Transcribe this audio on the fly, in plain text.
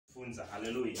kujifunza.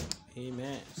 Haleluya.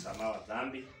 Amen. Msamaha wa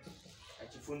dhambi.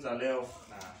 Tukifunza leo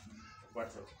na kwa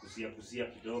tukikuzia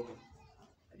kidogo.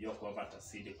 Najua kwamba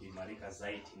tasidi kuimarika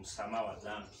zaidi. Msamaha wa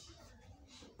dhambi.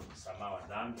 Msamaha wa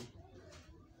dhambi.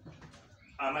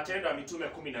 Matendo ya Mitume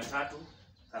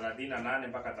 13:38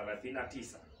 mpaka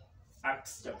 39.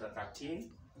 Acts chapter 13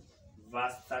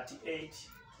 verse 38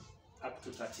 up to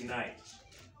 39.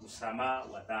 Msamaha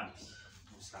wa dhambi.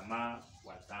 Msamaha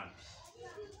wa dhambi.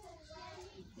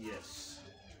 Yes.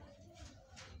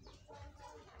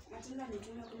 Matendo ya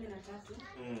Mitume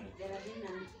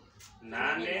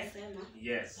 13:38.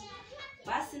 Yes.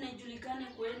 Basi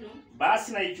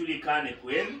na ijulikane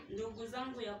kwenu,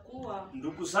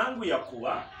 ndugu zangu ya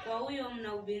kuwa kwa huyo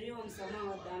mnahubiriwa msamaha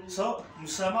wa dhambi. So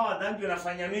msamaha wa dhambi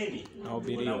unafanya nini?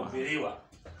 Unahubiriwa.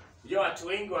 Ndio watu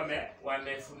wengi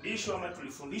wamefundishwa ama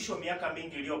tulifundishwa miaka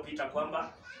mingi iliyopita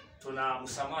kwamba tuna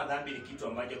msamaha wa dhambi ni kitu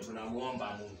ambacho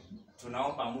tunamuomba Mungu.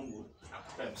 Tunaomba Mungu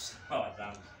akupe msamaha wa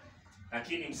dhambi.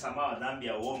 Lakini msamaha wa dhambi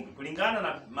hauombi. Kulingana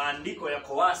na maandiko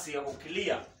yako wazi ya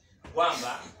kukilia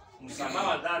kwamba msamaha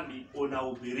wa dhambi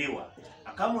unahubiriwa.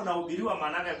 Kama unahubiriwa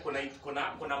maana yake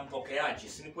kuna mpokeaji,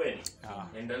 si ni kweli?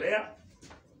 Endelea.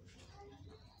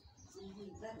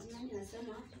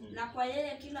 Na kwa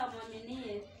yeye kila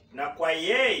mwaminie, na kwa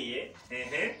yeye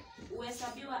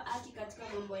uhesabiwa haki katika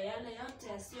mambo yale yote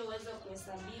yasiyoweza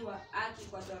kuhesabiwa haki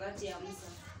kwa torati ya Musa.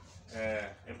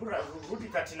 Rudi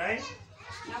 39.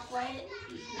 Na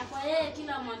kwa yeye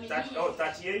kila mwaminie.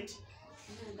 38.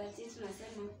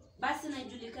 Tunasema basi na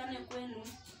ijulikane kwenu,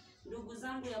 ndugu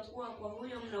zangu, ya kuwa kwa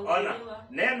huyo mnahubiriwa.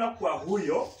 Neno kwa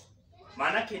huyo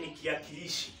maana yake ni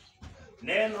kiakilishi.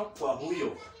 Neno kwa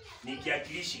huyo ni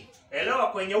kiakilishi.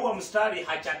 Elewa kwenye huo mstari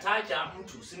hachataja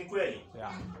mtu, si ni kweli?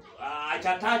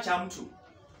 Hachataja mtu.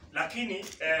 Lakini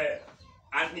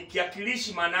ni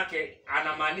kiakilishi maana yake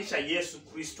anamaanisha Yesu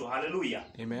Kristo. Haleluya.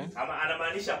 Amen. Ama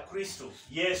anamaanisha Kristo,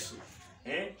 Yesu.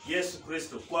 Yesu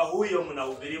Kristo. Kwa huyo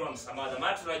mnahubiriwa msamaha wa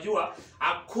dhambi. Tunajua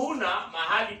hakuna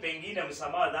mahali pengine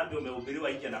msamaha wa dhambi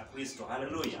umehubiriwa nje na Kristo.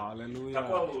 Haleluya. Haleluya.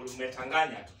 Takuwa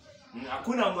umetanganya tu.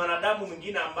 Hakuna mwanadamu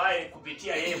mwingine ambaye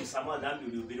kupitia yeye msamaha wa dhambi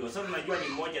ulihubiriwa. Sasa tunajua ni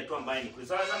mmoja tu ambaye ni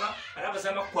Kristo. Sasa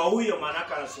anaposema kwa huyo maana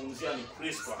yake anazungumzia ni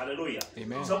Kristo. Haleluya.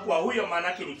 So kwa huyo maana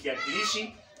yake ni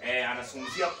kiakilishi,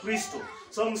 anazungumzia Kristo.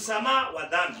 So msamaha wa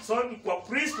dhambi. So kwa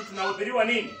Kristo tunahubiriwa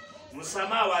nini?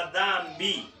 Msamaha wa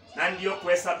dhambi. Na ndio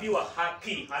kuhesabiwa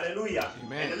haki. Haleluya.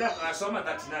 Endelea kusoma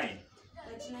 39.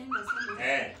 39 nasema.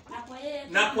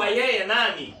 Na kwa yeye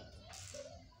nani?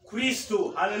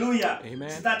 Kristo. Haleluya.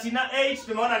 38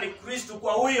 tumeona ni Kristo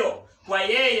kwa huyo. Kwa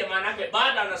yeye maana yake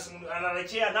baada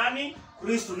anarejea nani?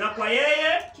 Kristo. Na kwa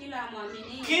yeye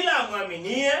kila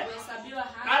mwaminie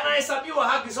anahesabiwa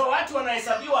haki. So watu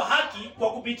wanahesabiwa haki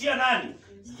kwa kupitia nani?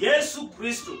 Yesu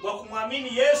Kristo. Kwa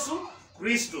kumwamini Yesu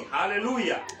Kristo.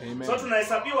 Haleluya. So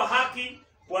tunahesabiwa haki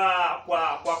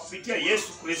kwa kupitia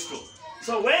Yesu Kristo.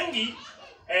 So wengi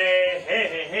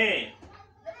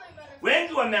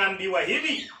wengi wameambiwa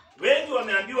hivi. Wengi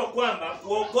wameambiwa kwamba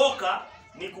kuokoka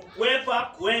ni kukwepa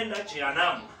kwenda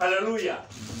jehanamu. Haleluya.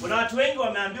 Kuna watu wengi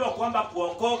wameambiwa kwamba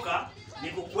kuokoka ni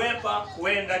kukwepa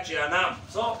kwenda jehanamu.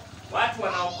 So watu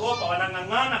wanaokopa,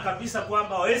 wanang'ang'ana kabisa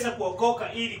kwamba waweze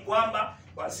kuokoka ili kwamba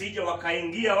wasije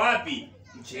wakaingia wapi?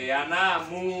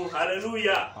 Jehanamu.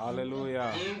 Haleluya.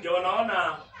 Haleluya. Ndio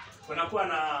wanaona kunakuwa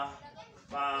na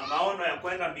maono ya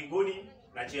kwenda mbinguni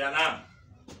na jehanamu.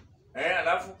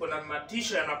 Alafu kuna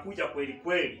matisho yanakuja kweli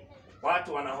kweli.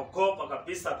 Watu wanaokopa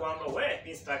kabisa kwamba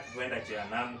mimi sitaki kwenda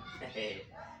jehanamu.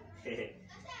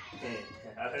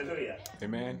 Haleluya.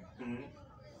 Amen.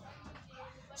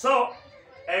 So,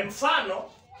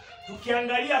 mfano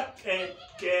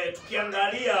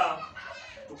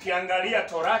tukiangalia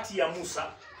torati ya Musa.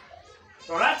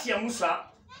 Torati ya Musa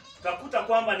tutakuta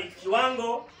kwamba ni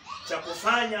kiwango cha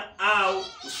kufanya au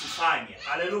usifanye.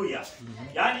 Haleluya.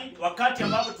 Yaani wakati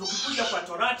ambapo tukikuja kwa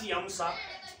torati ya Musa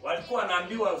walikuwa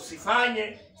wanaambiwa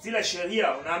usifanye zile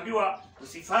sheria, unaambiwa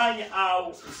usifanye au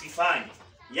usifanye.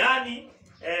 Yaani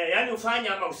ufanye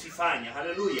ama usifanye.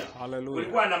 Haleluya.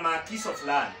 Kulikuwa na maagizo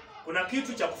fulani. Kuna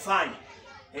kitu cha kufanya.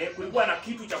 Kulikuwa na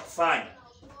kitu cha kufanya.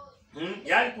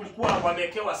 Yaani kulikuwa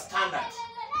wamewekewa standard.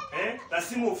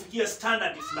 Lazima ufikie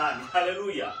standard fulani.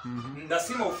 Haleluya.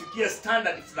 Lazima ufikie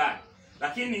standard fulani.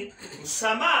 Lakini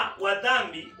msamaha wa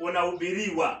dhambi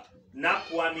unahubiriwa na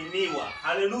kuaminiwa.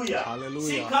 Haleluya.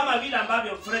 Si kama vile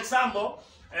ambavyo for example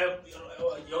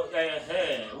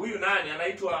huyu nani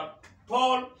anaitwa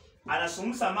Paul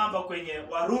anazungumza mambo kwenye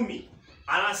Warumi.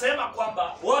 Anasema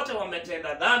kwamba wote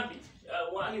wametenda dhambi,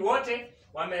 wote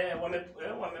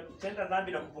wametenda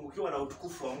dhambi na kupungukiwa na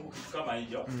utukufu wa Mungu, kitu kama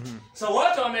hiyo. So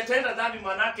wote wametenda dhambi,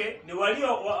 manake ni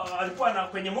walikuwa na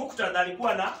kwenye muktadha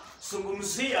alikuwa na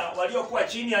zungumzia waliokuwa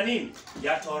chini ya nini?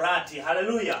 Ya Torati.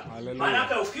 Haleluya.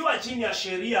 Manake ukiwa chini ya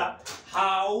sheria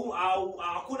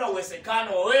hakuna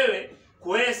uwezekano wa wewe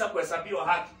kuweza kuhesabiwa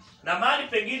haki. Na mahali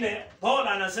pengine Paul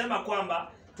anasema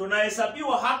kwamba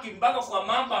tunahesabiwa haki mpaka kwa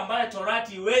mambo ambayo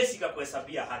Torati iwezi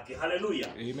kuhesabia haki. Haleluya.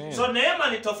 So neema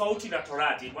ni tofauti na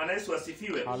Torati. Bwana Yesu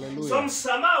asifiwe. So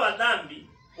msamaha wa dhambi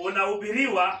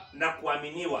unahubiriwa na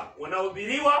kuaminiwa.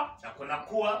 Unahubiriwa na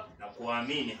kunakuwa na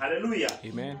kuamini. Haleluya.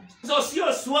 So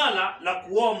sio swala la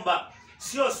kuomba.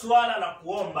 Sio swala la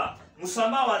kuomba.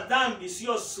 Msamaha wa dhambi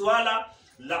sio swala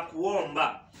la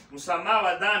kuomba. Msamaha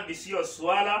wa dhambi sio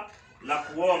swala la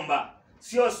kuomba.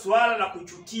 Sio swala la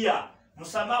kujutia.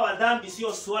 Msamaha wa dhambi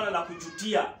sio swala la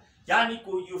kujutia. Yaani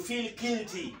you feel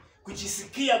guilty,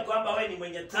 kujisikia kwamba wewe ni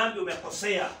mwenye dhambi,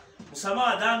 umekosea.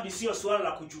 Msamaha wa dhambi sio swala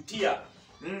la kujutia.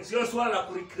 Sio swala la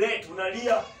kuregret,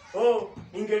 unalia, oh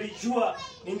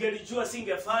ningelijua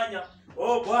singefanya.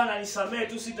 Oh Bwana nisamehe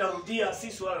tu, sitarudia.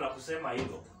 Si swala la kusema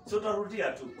hilo. Sio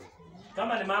utarudia tu.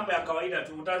 Kama ni mambo ya kawaida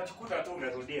tu utachikuta tu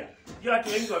umerudia. Hiyo watu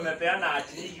wengi wamepeana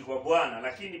hati nyingi kwa Bwana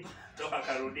lakini toka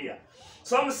karudia.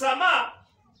 So msamaha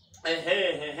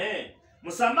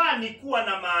msamaha ni kuwa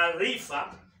na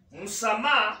maarifa.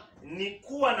 Msamaha ni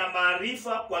kuwa na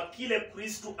maarifa kwa kile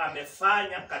Kristo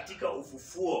amefanya katika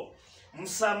ufufuo.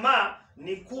 Msamaha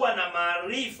ni kuwa na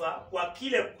maarifa kwa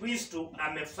kile Kristo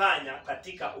amefanya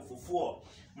katika ufufuo.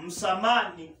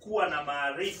 Msamaha ni kuwa na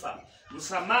maarifa.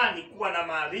 Msamaha ni kuwa na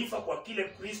maarifa kwa kile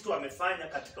Kristo amefanya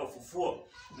katika ufufuo.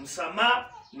 Msamaha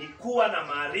ni kuwa na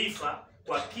maarifa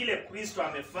kwa kile Kristo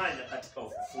amefanya katika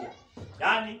ufufuo.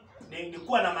 Yaani ni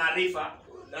kuwa na maarifa,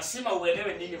 lazima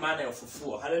uelewe nini maana ya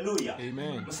ufufuo. Haleluya.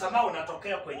 Msamaha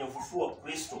unatokea kwenye ufufuo wa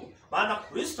Kristo. Maana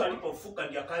Kristo alipofufuka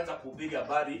ndiye akaanza kuhubiri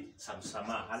habari za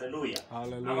msamaha. Haleluya.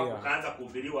 Ama kuanza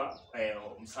kuhubiriwa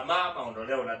msamaha,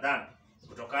 maondoleo la dhambi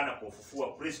kutokana kwa ufufuo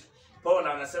wa Kristo. Paul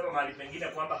anasema mahali pengine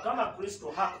kwamba kama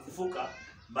Kristo hakufufuka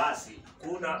basi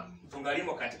kuna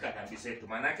tungalimo katika dhambi zetu.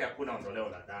 Maana yake hakuna ondoleo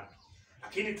la dhambi.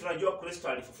 Lakini tunajua Kristo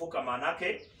alifufuka, maana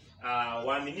yake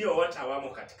waaminio wote hawamo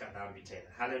katika dhambi tena.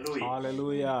 Haleluya.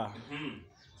 Haleluya.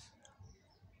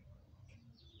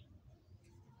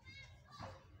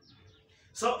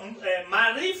 So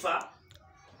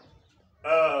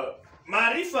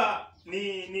maarifa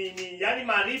ni yani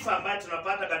maarifa ambayo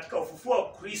tunapata katika ufufuo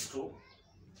wa Kristo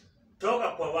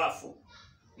toka kwa wafu.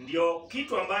 Ndio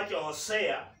kitu ambacho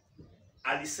Hosea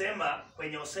alisema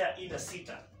kwenye Hosea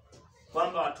 4:6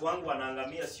 kwamba watu wangu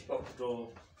wanaangamia si kwa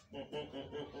kuto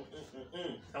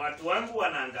watu wangu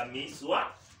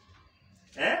wanaangamizwa.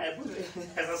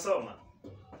 Hebu soma.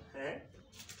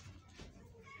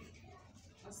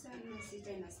 Hosea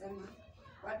 4:6 inasema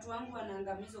watu wangu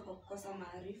wanaangamizwa kwa kukosa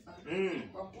maarifa.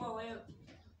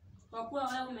 Kwa kuwa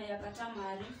wewe umeyakataa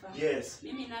maarifa. Yes.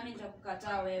 Mimi nami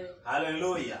nitakukataa wewe.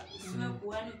 Haleluya. Usiwe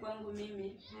kuhani kwangu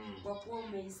mimi, kwa kuwa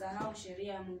umeisahau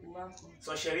sheria ya Mungu wako.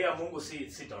 So sheria ya Mungu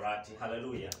si Torati.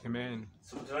 Haleluya.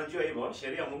 So tunajua hivyo,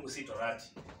 sheria ya Mungu si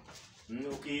Torati.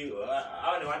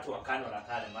 Hao ni watu wa Agano la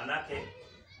Kale. Manake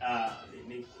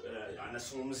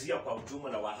anazungumzia kwa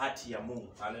ujumla wa haki ya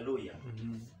Mungu. Haleluya.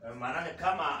 Manake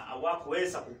kama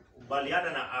hawakuweza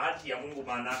kukubaliana na ahadi ya Mungu,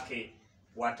 manake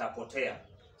watapotea.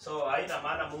 So haina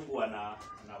maana Mungu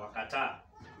anawakataa.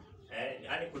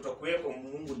 Yaani kutokuweko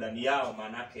Mungu ndani yao,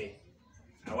 manake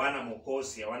hawana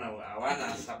mwokozi,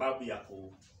 hawana sababu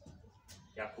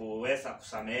ya kuweza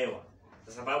kusamehewa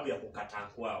kwa sababu ya kukataa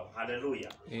kwao.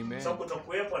 Haleluya. So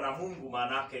kutokuwepo na Mungu,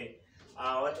 manake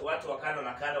watu wa Agano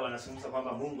la Kale wanasema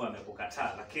kwamba Mungu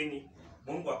amekukataa, lakini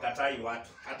Mungu akatai watu.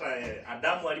 Hata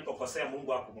Adamu alipokosea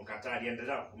Mungu hakumkataa,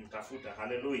 aliendelea kumtafuta.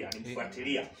 Haleluya,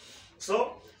 alimfuatilia.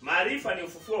 So maarifa ni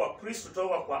ufufuo wa Kristo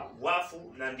toka kwa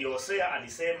wafu, na ndio Hosea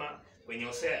alisema kwenye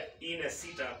Hosea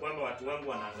 4:6 kwamba watu wangu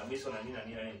wanaangamizwa na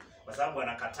nini kwa sababu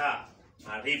wanakataa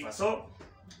maarifa. So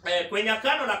kwenye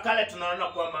Agano la Kale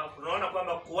tunaona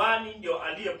kwamba kuhani ndio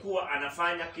aliyekuwa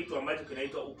anafanya kitu ambacho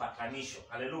kinaitwa upatanisho.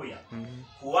 Haleluya.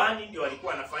 Kuhani ndio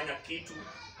alikuwa anafanya kitu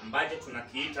ambacho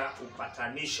tunakiita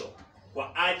upatanisho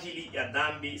kwa ajili ya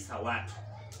dhambi za watu.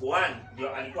 Kuhani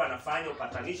ndio alikuwa anafanya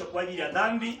upatanisho kwa ajili ya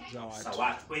dhambi za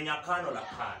watu kwenye Agano la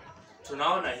Kale.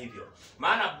 Tunaona hivyo.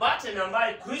 Maana button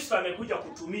ambayo Kristo amekuja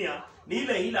kutumia ni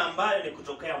ile ambayo ni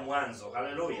kutokea mwanzo.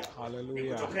 Haleluya.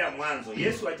 Ni kutokea mwanzo.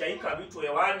 Yesu hajaika vitu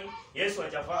hewani, Yesu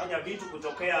hajafanya vitu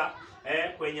kutokea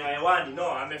kwenye hewani.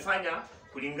 No, amefanya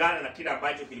kulingana na kile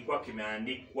ambacho kilikuwa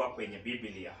kimeandikwa kwenye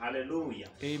Biblia. Haleluya.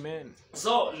 Amen.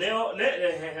 So leo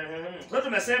so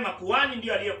tumesema kuhani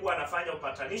ndio aliyekuwa anafanya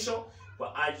upatanisho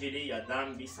kwa ajili ya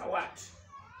dhambi za watu.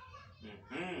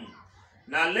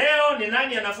 Na leo ni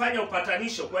nani anafanya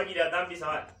upatanisho kwa ajili ya dhambi za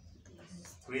watu?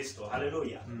 Kristo.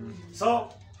 Haleluya.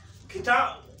 So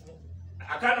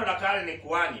Agano la Kale ni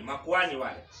kuhani, makuhani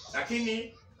wale.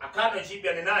 Lakini Agano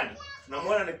Jipya ni nani?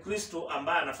 Tunamwona ni Kristo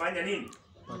ambaye anafanya nini?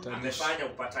 Amefanya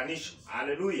upatanisho.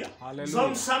 Haleluya. So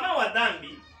msamaha wa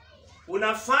dhambi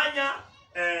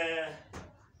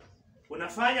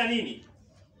unafanya nini?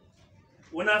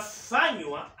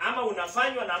 Unafanywa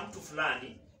na mtu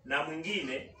fulani na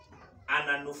mwingine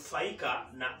ananufaika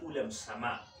na ule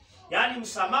msamaha. Yaani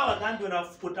msamaha wa dhambi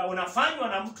unafanywa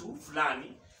na mtu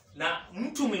fulani na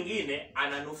mtu mwingine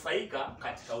ananufaika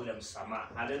katika ule msamaha.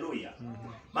 Haleluya.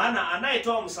 Maana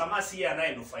anayetoa msamaha si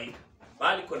anayenufaika,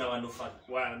 bali kuna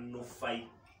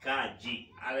wanufaikaji.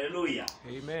 Haleluya.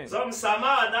 Amen. So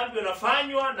msamaha wa dhambi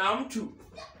unafanywa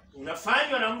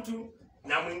na mtu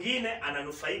na mwingine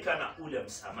ananufaika na ule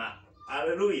msamaha.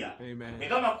 Haleluya. Amen. Ni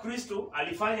kama Kristo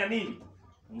alifanya nini?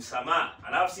 Msamaha.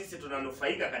 Alafu sisi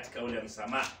tunanufaika katika ule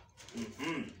msamaha.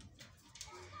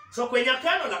 So kwenye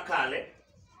Agano la Kale,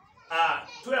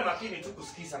 tuwe makini tu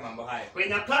kusikiza mambo haya.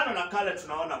 Kwenye Agano la Kale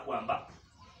tunaona kwamba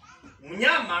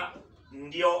mnyama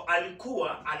ndio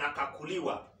alikuwa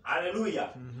anakakuliwa. Haleluya.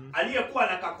 Aliyekuwa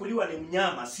anakakuliwa ni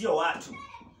mnyama, sio watu.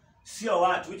 Sio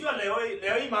watu. Unajua leo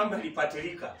hii mambo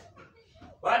yalipatilika.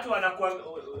 Watu wanakuwa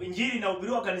injili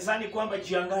inahubiriwa kanisani kwamba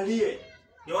jiangalie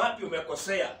ni wapi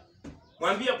umekosea.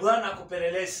 Mwambie Bwana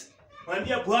akupeleleze.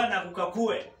 Mwambie Bwana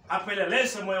akukakue,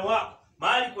 apeleleze moyo wako.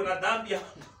 Mahali kuna dhambi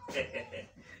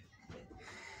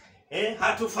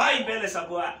hatufai mbele za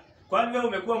Bwana. Kwani wewe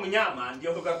umekuwa mnyama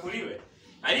ndio ukakuliwe?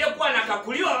 Aliyekuwa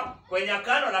anakakuliwa kwenye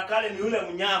Agano la Kale ni yule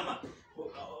mnyama.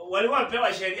 Walikuwa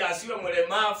wamepewa sheria asiwe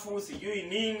mlemavu, sijui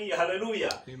nini.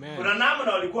 Haleluya. Kuna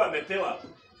namna walikuwa wamepewa.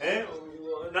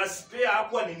 Na pia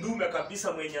hakuwa ni ndume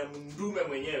kabisa ndume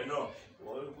mwenyewe, no.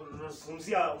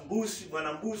 Tunazungumzia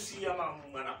mwanambuzi ama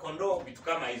mwanakondoo, vitu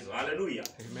kama hizo. Haleluya.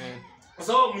 Amen.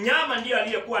 So mnyama ndiye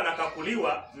aliyekuwa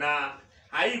anakakuliwa na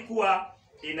haikuwa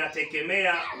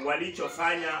inategemea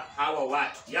walichofanya hawa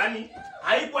watu. Yaani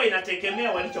haikuwa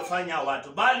inategemea walichofanya hawa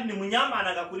watu, bali ni mnyama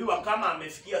anakakuliwa kama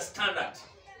amefikia standard.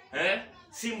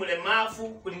 Si mlemavu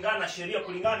kulingana na sheria,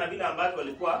 kulingana na vile ambavyo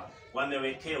walikuwa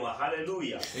wamewekewa.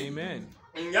 Haleluya. Amen.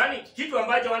 Yaani kitu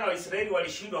ambacho wana wa Israeli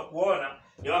walishindwa kuona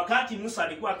ni wakati Musa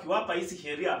alikuwa akiwapa hizi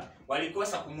sheria,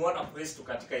 walikosa kumuona Kristo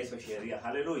katika hizo sheria.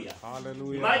 Haleluya.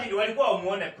 Haleluya. Imagine walikuwa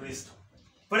wamuone Kristo.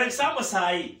 For example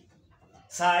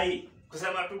saa hii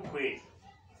kusema tu kweli,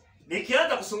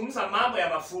 nikianza kuzungumza mambo ya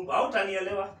mafumbo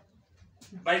hautanielewa.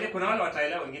 Bali kuna wale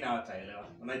wataelewa, wengine hawataelewa.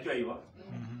 Unajua hivyo?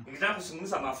 Nikitaka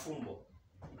kuzungumza mafumbo.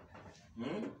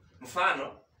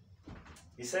 Mfano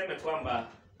niseme kwamba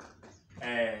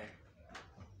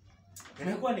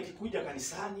nimekuwa nikikuja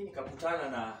kanisani nikakutana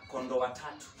na kondoo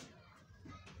watatu.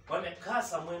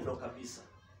 Wamekasa mwendo kabisa.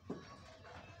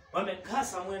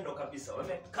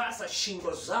 Wamekasa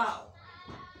shingo zao.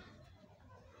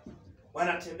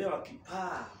 Wanatembea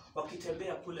wakipaa,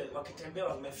 wakitembea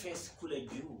wamefesi kule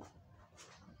juu.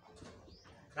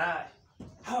 Na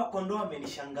hawa kondoo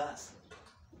wamenishangaza.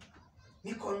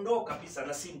 Ni kondoo kabisa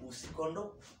na si mbuzi,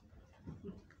 kondoo.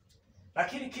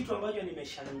 Lakini kitu ambacho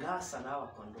nimeshangaza na hawa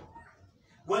kondoo,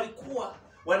 walikuwa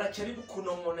wanajaribu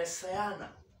kunong'oneseana.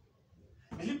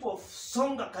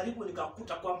 Niliposonga karibu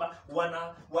nikakuta kwamba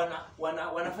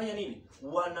wanafanya nini?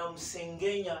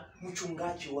 Wanamsengenya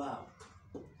mchungaji wao.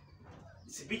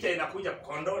 Si picha inakuja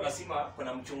kondoo, lazima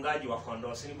kuna mchungaji wa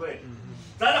kondoo, si kweli?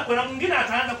 Sasa kuna mwingine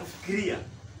ataanza kufikiria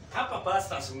hapa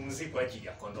pastor asungumzie kwa ajili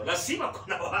ya kondoo. Lazima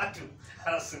kuna watu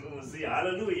anazungumzia.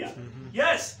 Haleluya.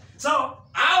 Yes. So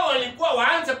hao walikuwa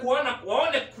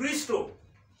waone Kristo.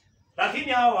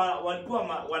 Lakini hao walikuwa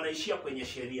wanaishia kwenye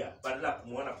sheria badala ya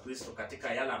kumuona Kristo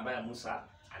katika yale ambayo Musa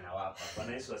anawapa.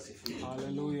 Bwana Yesu asifiwe.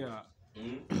 Haleluya.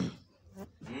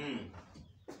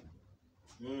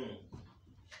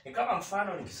 Ni kama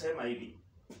mfano nikisema hivi.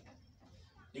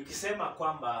 Nikisema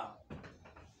kwamba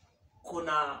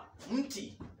kuna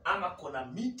mti ama kuna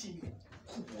miti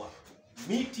kubwa,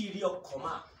 miti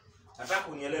iliyokomaa. Nataka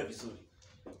unielewe vizuri.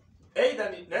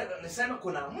 Aidha nisema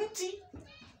kuna mti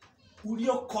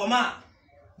uliokomaa,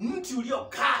 mti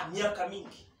uliokaa miaka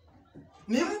mingi.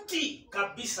 Ni mti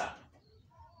kabisa.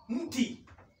 Mti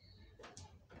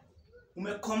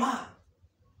umekomaa.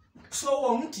 So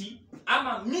huo mti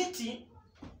ama miti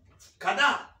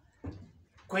kadhaa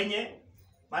kwenye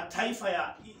mataifa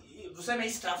ya tuseme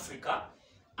East Africa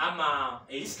ama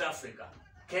East Africa,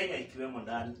 Kenya ikiwemo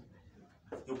ndani,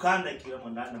 Uganda ikiwemo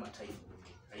ndani ya mataifa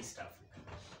ya East Africa.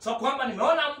 So kwamba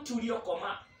nimeona mti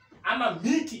uliokomaa ama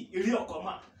miti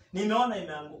iliyokomaa, nimeona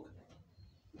imeanguka.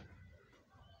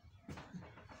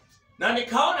 Na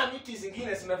nikaona miti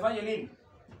zingine zimefanya nini?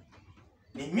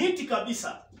 Ni miti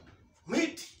kabisa.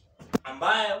 Miti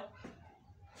ambayo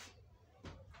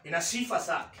ina sifa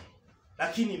zake,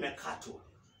 lakini imekatwa.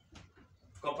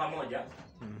 Tuko pamoja?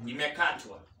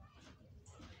 Imekatwa.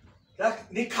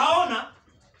 Nikaona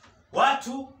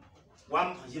watu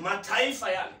wa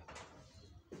mataifa yale,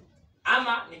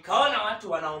 ama nikaona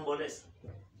watu wanaomboleza.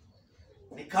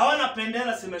 Nikaona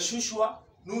bendera zimeshushwa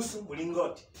nusu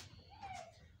mlingoti.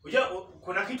 Unajua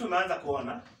kuna kitu umeanza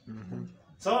kuona?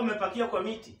 So umepakia kwa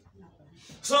miti.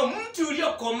 So mti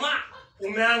uliokomaa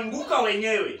umeanguka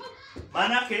wenyewe.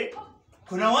 Maanake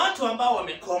kuna watu ambao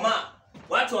wamekomaa,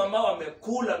 watu ambao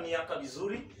wamekula miaka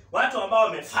vizuri, watu ambao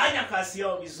wamefanya kazi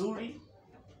yao vizuri.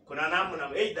 Kuna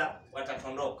namna either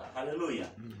watatondoka. Haleluya.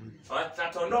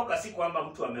 Watatondoka, si kwamba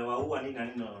mtu amewaua nini na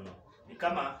nini, no. Ni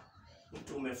kama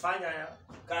mtu umefanya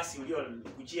kazi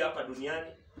uliyokujia hapa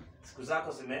duniani, siku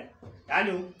zako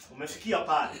yani umefikia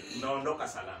pale, unaondoka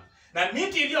salama. Na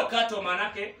miti iliyokatwa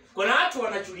manake kuna watu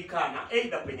wanajulikana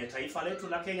either kwenye taifa letu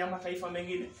la Kenya ama taifa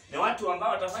mengine. Ni watu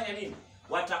ambao watafanya nini?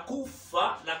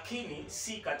 Watakufa, lakini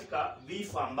si katika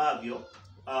vifo ambavyo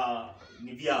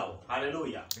ni vyao.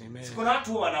 Haleluya. Si kuna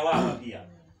watu wanawawa pia.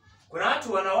 Kuna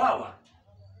watu wanawawa.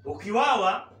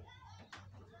 Ukiwawa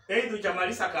either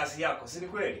hujamaliza kazi yako, si ni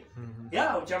kweli?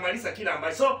 Hujamaliza kila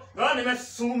ambacho. So, naona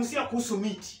nimezungumzia kuhusu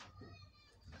miti.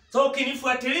 So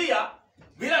ukinifuatilia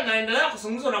bila naendelea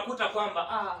kuzungumza, unakuta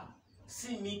kwamba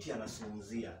si miti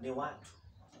anazungumzia, ni watu.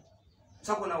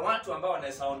 Sasa kuna watu ambao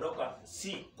wanaweza ondoka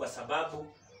si kwa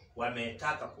sababu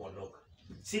wametaka kuondoka,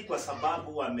 si kwa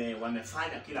sababu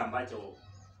wamefanya kila ambacho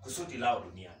kusudi lao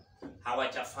duniani,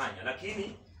 hawachafanya,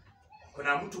 lakini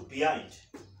kuna mtu behind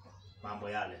mambo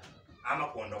yale ama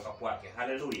kuondoka kwake.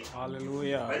 Haleluya.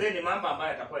 Haleluya. Bali ni mambo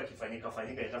ambayo yatakuwa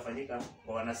itafanyika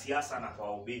kwa wanasiasa na kwa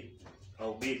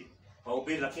wahubiri,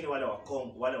 lakini wale wa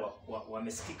Kongo, wale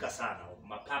wamesikika sana,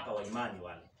 mapapa wa imani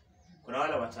wale. Kuna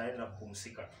wale wataenda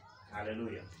kupumzika.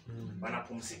 Haleluya.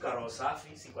 Wanapumzika roho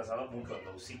safi, si kwa sababu mtu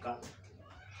atahusika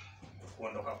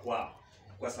kuondoka kwao,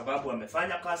 kwa sababu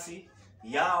wamefanya kazi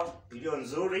yao iliyo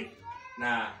nzuri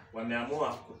na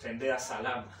wameamua kutembea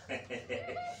salama.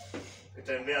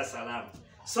 Kutembea salama.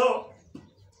 So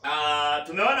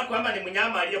tumeona kwamba ni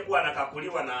mnyama aliyekuwa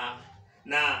anakakuliwa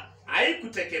na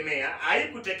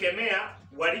haikutegemea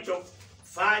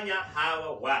walichofanya hawa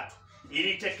watu.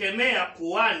 Ilitegemea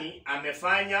kuhani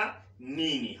amefanya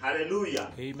nini. Haleluya.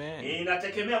 Amen.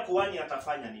 Inategemea kuhani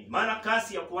atafanya nini. Maana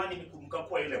kazi ya kuhani ni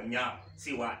kumkakua yule mnyama,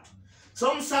 si watu.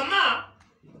 So msamaha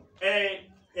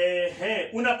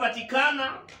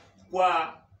unapatikana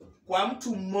kwa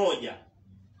mtu mmoja.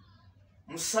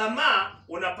 Msamaha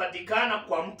unapatikana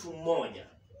kwa mtu mmoja.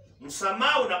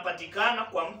 Msamaha unapatikana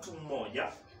kwa mtu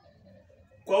mmoja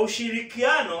kwa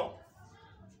ushirikiano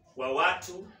wa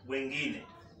watu wengine.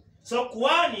 So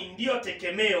kuhani ndio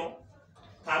tegemeo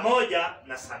pamoja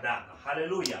na sadaka.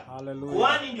 Haleluya.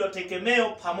 Kuhani ndio tegemeo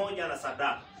pamoja na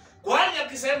sadaka. Kuhani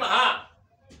akisema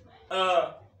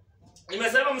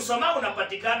nimesema msamaha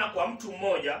unapatikana kwa mtu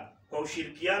mmoja kwa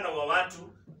ushirikiano wa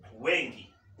watu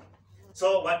wengi.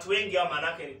 So watu wengi hao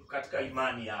manake katika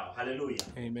imani yao. Haleluya.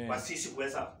 Kwa sisi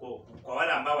kuweza kwa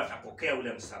wale ambao watapokea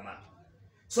ule msamaha.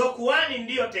 So kuhani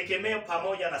ndio tegemeo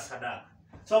pamoja na sadaka.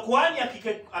 So kuhani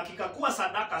akikakuwa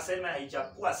sadaka asema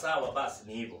haijakuwa sawa, basi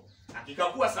ni hivyo.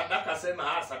 Akikakuwa sadaka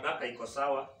asema sadaka iko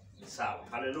sawa, ni sawa.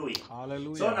 Haleluya.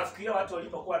 So nafikiria watu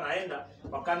walipokuwa naenda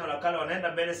wakano la kale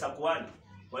wanaenda mbele za kuhani,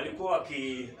 walikuwa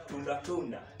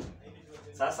wakitunda.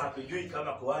 Sasa hatujui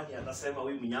kama kuhani atasema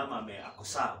huyu mnyama ako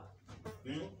sawa.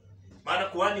 Maana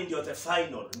kuhani ndio the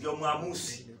final, ndio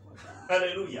muamuzi.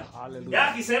 Haleluya.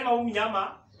 Akisema huyu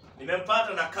mnyama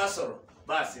nimempata na kasoro,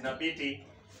 basi inabidi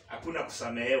hakuna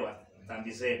kusamehewa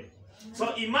dhambi zenu.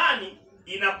 So imani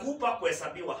inakupa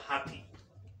kuhesabiwa haki.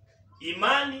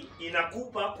 Imani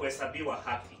inakupa kuhesabiwa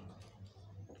haki.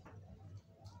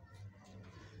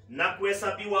 Na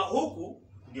kuhesabiwa huku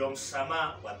ndio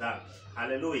msamaha wa dhambi.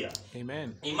 Haleluya.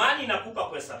 Amen. Imani inakupa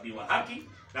kuhesabiwa haki,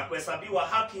 na kuhesabiwa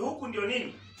haki huku ndio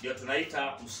nini? Ndio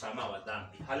tunaita msamaha wa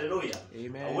dhambi. Haleluya.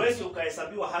 Huwezi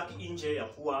ukahesabiwa haki nje ya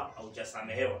kuwa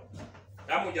haujasamehewa.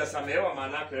 Kama hujasamehewa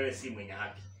maana yake wewe si mwenye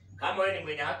haki. Kama wewe ni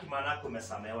mwenye haki maana yake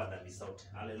umesamehewa dhambi zote.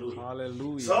 Haleluya.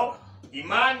 Haleluya. So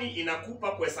imani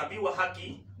inakupa kuhesabiwa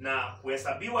haki, na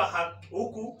kuhesabiwa haki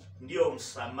huku ndio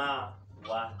msamaha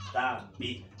wa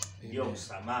dhambi. ndio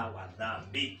msamaha wa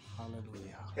dhambi.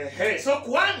 Hallelujah. So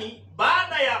kuhani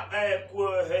baada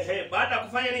ya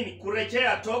kufanya nini?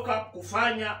 Kurejea toka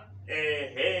kufanya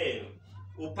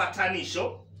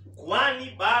upatanisho. Kuhani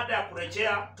baada ya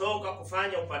kurejea toka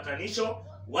kufanya upatanisho,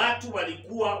 watu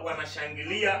walikuwa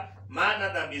wanashangilia maana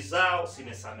dhambi zao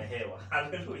zimesamehewa.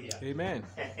 Hallelujah. Amen.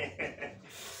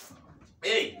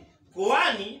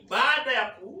 Kuhani baada ya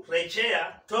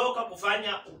kurejea toka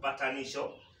kufanya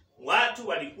upatanisho, watu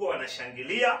walikuwa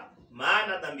wanashangilia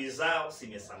maana dhambi zao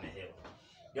zimesamehewa.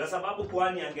 Ndio sababu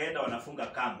kuhani angeenda wanafunga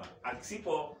kamba.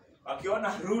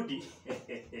 Akiona rudi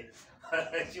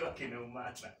anajua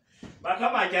kimeumana.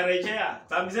 Kama hajarejea,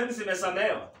 dhambi zenu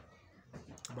zimesamehewa.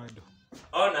 Bado.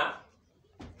 Ona,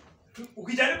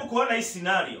 ukijaribu kuona hii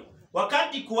scenario,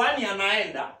 wakati kuhani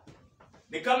anaenda,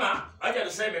 ni kama acha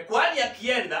tuseme kuhani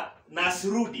akienda na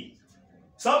asirudi,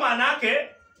 so manake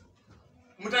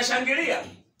mtashangilia?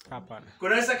 Hapana.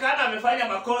 Kunawezekana amefanya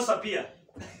makosa pia.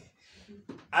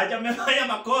 Hajamefanya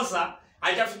makosa,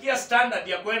 hajafikia standard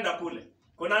ya kwenda kule.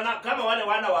 Kuna kama wale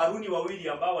wana wa Haruni wawili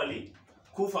ambao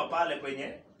walikufa pale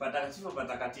kwenye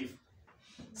patakatifu.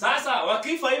 Sasa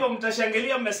wakifa hivyo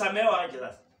mtashangilia mmesamehewa aje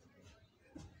sasa?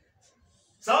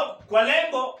 So kwa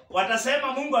lengo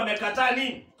watasema Mungu amekataa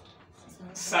nini?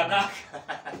 Sadaka.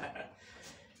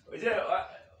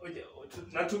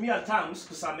 Natumia terms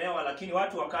kusamehewa, lakini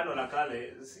watu wa kano la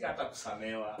kale si hata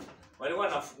kusamehewa.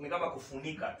 Walikuwa ni kama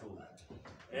kufunika tu.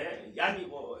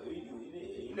 Yani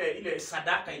ile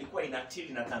sadaka ilikuwa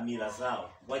inatili na dhamira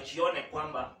zao. Wajione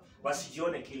kwamba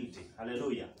wasijione guilty.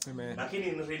 Hallelujah. Amen. Lakini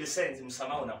in real sense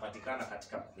msamaha unapatikana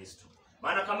katika Kristo.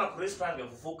 Maana kama Kristo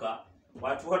angefufuka,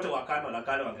 watu wote wa kano la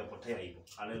kale wangepotea hivyo.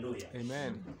 Hallelujah.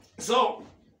 Amen. So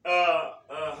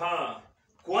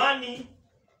kwani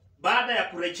baada ya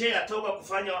kurejea toka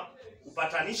kufanya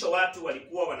upatanisho, watu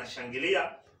walikuwa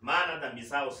wanashangilia maana dhambi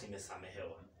zao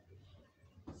zimesamehewa.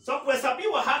 So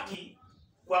kuhesabiwa haki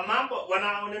kwa mambo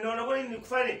ni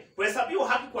kufanya kuhesabiwa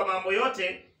haki kwa mambo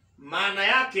yote, maana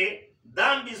yake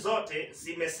dhambi zote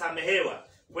zimesamehewa.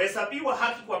 Kuhesabiwa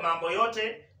haki kwa mambo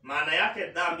yote, maana yake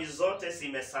dhambi zote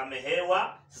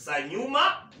zimesamehewa, za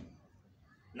nyuma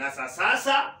na za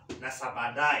sasa na za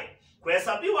baadaye.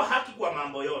 Kuhesabiwa haki kwa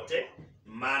mambo yote,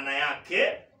 maana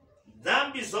yake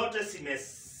dhambi zote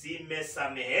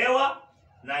zimesamehewa,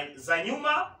 na za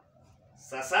nyuma,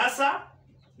 za sasa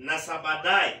na za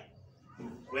baadaye.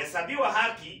 Kuhesabiwa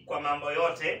haki kwa mambo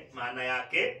yote, maana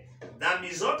yake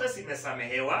dhambi zote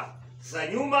zimesamehewa, za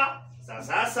nyuma, za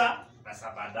sasa na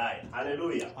za baadaye.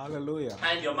 Hallelujah. Hallelujah.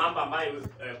 Haya ndio mambo ambayo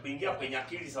kuingia kwenye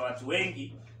akili za watu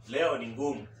wengi leo ni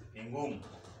ngumu.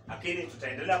 Lakini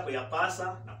tutaendelea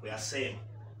kuyapasa na kuyasema.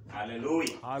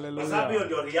 Hallelujah. Hallelujah. Kwa sababu hiyo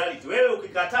ndio reality. Wewe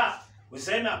ukikataa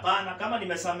useme hapana, kama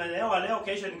nimesamehewa leo,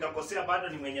 kesho nikakosea bado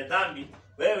ni mwenye dhambi,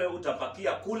 wewe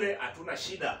utapakia kule, hatuna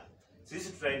shida.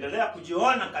 Sisi tutaendelea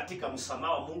kujiona katika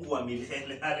msamaha wa Mungu wa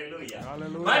milele. Hallelujah.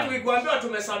 Hallelujah. Maana tukikwambia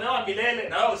tumesamehewa milele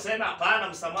na wewe useme hapana,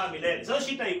 msamaha milele, sio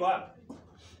shida iko wapi?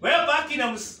 Wewe baki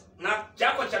na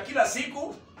chako cha kila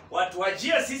siku, watu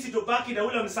wajie sisi tupaki na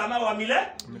ule msamaha wa milele.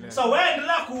 So wewe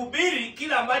endelea kuhubiri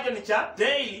kila ambacho ni cha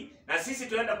daily, na sisi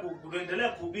tuendelea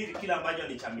kuhubiri kila ambacho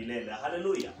ni cha milele.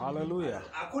 Hallelujah. Hallelujah.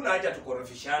 Hakuna haja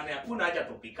tukorofishane, hakuna haja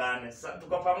tupikane. Sasa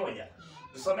tuko pamoja.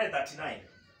 Tusome 39.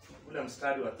 Ule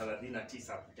mstari wa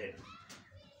 39 tena.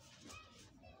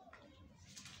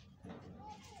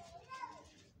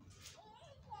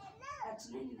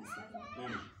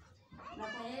 Na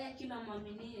kwa yeye kila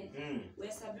mwaminie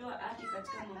huhesabiwa haki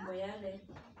katika mambo yale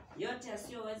yote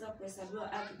asiyoweza kuhesabiwa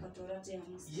haki kwa Torati ya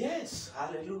Musa. Yes,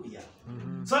 hallelujah.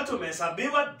 So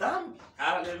tumehesabiwa dhambi.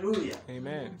 Hallelujah.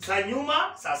 Amen. Sa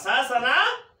nyuma, sa sasa na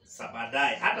sa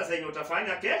baadaye. Hata sasa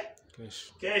utafanya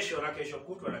kesho na kesho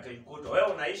kutwa.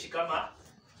 Wewe unaishi kama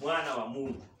mwana wa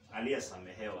Mungu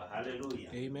aliyesamehewa.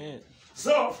 Hallelujah. Amen.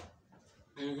 So,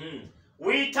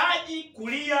 uhitaji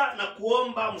kulia na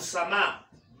kuomba msamaha,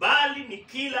 bali ni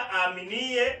kila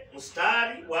aaminie,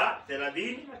 mstari wa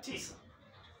 39.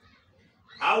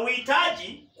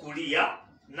 Hauhitaji kulia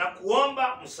na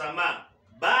kuomba msamaha,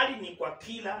 bali ni kwa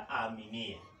kila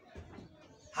aaminie.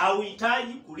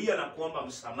 Hauhitaji kulia na kuomba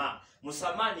msamaha.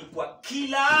 Msamaha ni kwa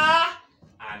kila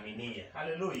aaminie.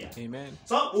 Hallelujah. Amen.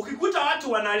 So ukikuta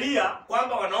watu wanalia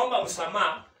kwamba wanaomba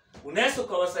msamaha, unaweza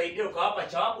ukawasaidia ukawapa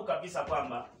jawabu kabisa,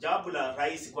 kwamba jawabu la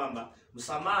rahisi kwamba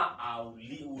msamaha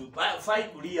hufai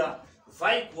kulia,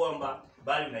 hufai kuomba,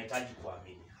 bali unahitaji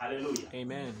kuamini. Hallelujah.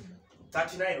 Amen.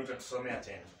 39 utatusomea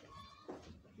tena.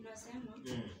 Unasema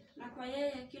na kwa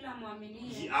yeye kila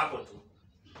muaminie. Hapo tu.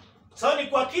 So ni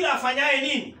kwa kila afanyaye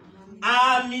nini?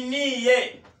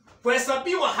 Aaminie.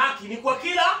 Kuhesabiwa haki ni kwa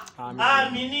kila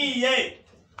aaminie.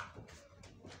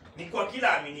 Ni kwa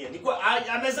kila aminie. Ni kwa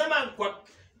amesema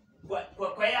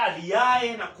kwa yeye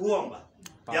aliaye na kuomba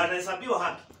yanahesabiwa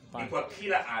haki. Ni kwa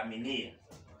kila aminie.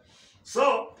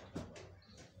 So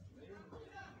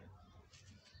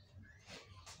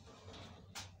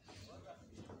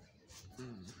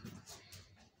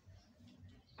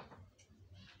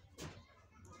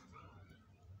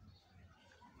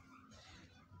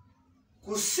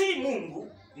kusii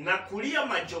Mungu na kulia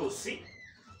machozi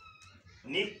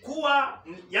ni kuwa,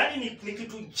 yani ni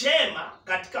kitu jema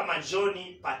katika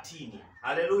majoni patini.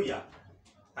 Haleluya.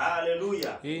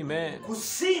 Haleluya. Amen.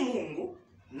 Kusii Mungu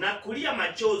na kulia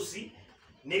machozi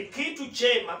ni kitu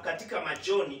jema katika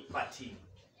majoni patini.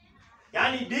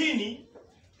 Yani dini,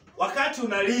 wakati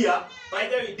unalia, by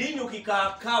the way, dini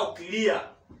ukikaa ukilia,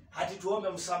 hati tuombe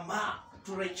msamaha,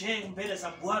 turejee mbele za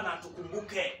Bwana,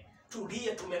 tukumbuke,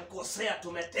 tulie, tumekosea,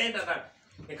 tumetenda na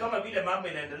ni kama vile mambo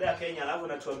inaendelea Kenya, alafu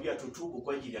natuambia tutubu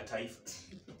kwa ajili ya taifa.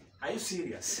 Are you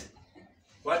serious?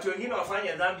 Watu wengine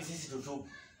wafanya dhambi, sisi tutubu.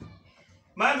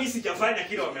 Mimi sijafanya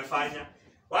kile wamefanya.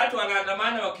 Watu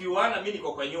wanaandamana wakiuana, mimi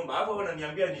niko kwa nyumba. Hapo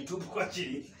wananiambia nitubu kwa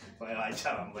ajili.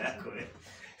 Acha mambo yako wewe.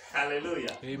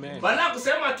 Haleluya. Amen. Bana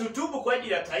kusema tutubu kwa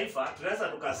ajili ya taifa, tunaweza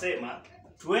tukasema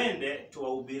tuende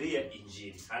tuwahubirie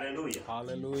injili. Haleluya.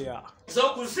 Haleluya. So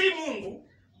kusii Mungu,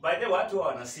 by the watu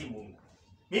wanasii Mungu.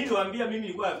 Mimi niwaambia, mimi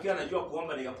nilikuwa nafikia najua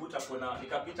kuomba,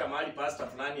 nikapita mahali pastor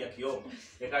fulani akiomba.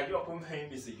 Nikajua kumbe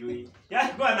mimi sijui.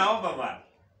 Yaani kwa naomba bwana.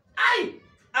 Ai!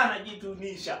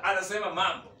 Anajitunisha, anasema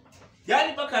mambo.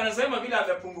 Yaani mpaka anasema vile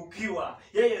amepungukiwa,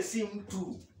 yeye si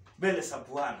mtu mbele za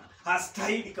Bwana.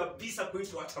 Hastahili kabisa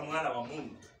kuitwa hata mwana wa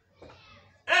Mungu.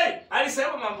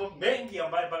 Alisema mambo mengi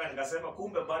ambayo mpaka nikasema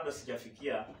kumbe bado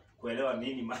sijafikia kuelewa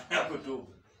nini maana ya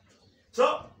kutubu.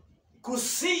 So,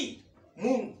 kusii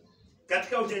Mungu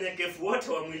katika unyenyekevu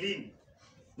wote wa mwilini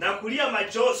na kulia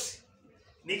machozi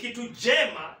ni kitu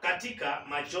jema katika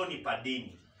majoni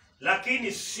padini,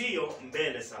 lakini sio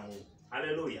mbele za Mungu.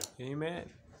 Haleluya. Amen.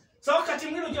 So wakati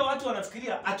mwingine unajua watu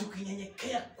wanafikiria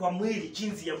atukinyenyekea kwa mwili,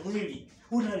 jinsi ya mwili,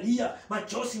 unalia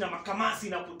machozi na makamasi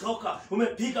na kutoka,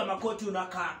 umepiga makoti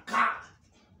unakaa,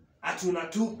 ati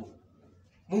unatubu.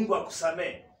 Mungu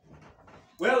akusamee.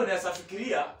 Wewe unaweza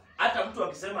fikiria hata mtu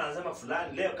akisema, anasema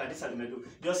fulani leo kanisa limetubu.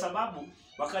 Ndio sababu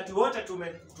wakati wote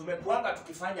tumekuanga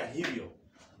tukifanya hivyo.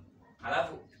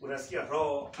 Alafu unasikia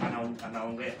roho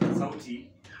anaongea sauti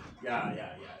ya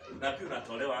na pia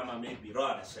unatolewa, ama maybe roho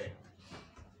anasema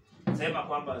sema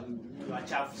kwamba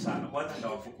wachafu sana, kwanza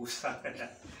ndawafukuza.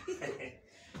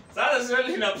 Sasa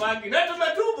swali linapaki, na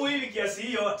tumetubu hivi kiasi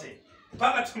hii yote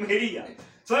mpaka tumelia.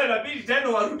 So inabidi tena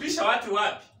warudisha watu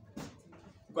wapi?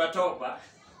 Kwa toba.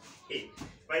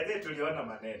 By the way, tuliona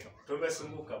maneno.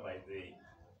 Tumesumbuka by the way.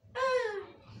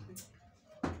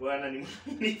 Bwana ni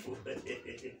mwaminifu.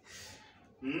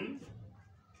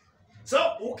 So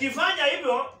ukifanya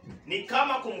hivyo ni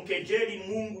kama kumkejeli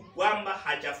Mungu kwamba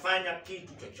hajafanya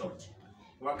kitu chochote.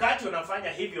 Wakati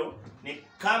unafanya hivyo ni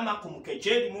kama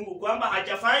kumkejeli Mungu kwamba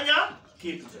hajafanya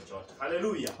kitu chochote.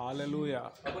 Haleluya.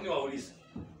 Haleluya. Hebu niwaulize.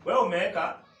 Wewe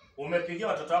umepigia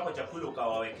watoto wako chakula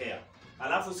ukawawekea.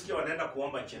 Alafu usikie wanaenda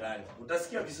kuomba jirani.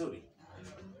 Utasikia vizuri?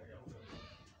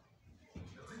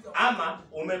 Ama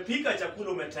umepika chakula,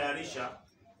 umetayarisha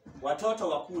watoto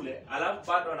wakule,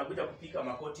 alafu bado wanakuja kupika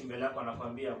makoti mbele yako,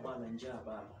 anakuambia bwana njaa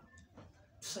baba,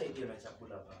 tusaidie na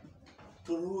chakula baba,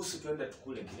 turuhusu tuende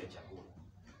tukule kile chakula.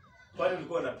 Kwani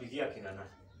ulikuwa unapikia kina nani?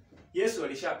 Yesu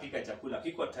alishapika chakula,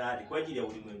 kiko tayari kwa ajili ya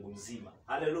ulimwengu mzima.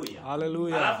 Haleluya.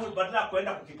 Haleluya. Alafu badala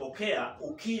kwenda kukipokea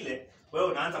ukile, wewe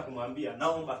unaanza kumwambia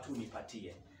naomba tu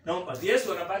nipatie. Naomba.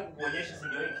 Yesu anabaki kuonyesha si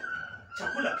ndio hiki?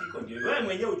 Chakula kiko ndio. Wewe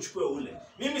mwenyewe uchukue ule.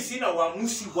 Mimi sina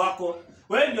uamuzi wako.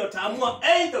 Wewe ndio utaamua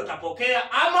aidha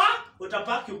utapokea ama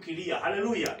utapaki ukilia.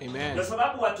 Haleluya. Kwa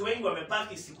sababu watu wengi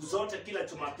wamepaki siku zote, kila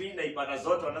Jumapili na ibada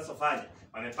zote wanazofanya,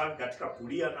 wamepaki katika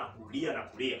kulia na kulia na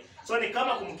kulia. So ni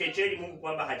kama kumkejeli Mungu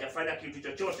kwamba hajafanya kitu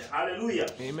chochote. Haleluya.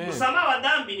 Msamaha wa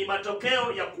dhambi ni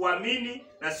matokeo ya kuamini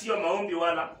na sio maombi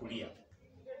wala kulia.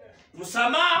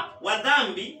 Msamaha wa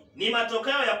dhambi ni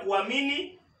matokeo ya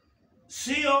kuamini,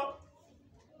 sio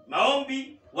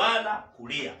maombi wala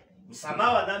kulia.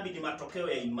 Msamaha wa dhambi ni matokeo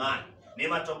ya imani, ni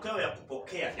matokeo ya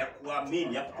kupokea, ya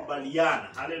kuamini, ya kukubaliana.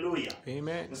 Haleluya.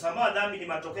 Amen. Msamaha wa dhambi ni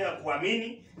matokeo ya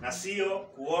kuamini na sio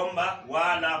kuomba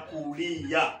wala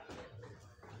kulia.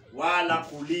 Wala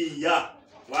kulia,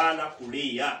 wala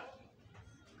kulia.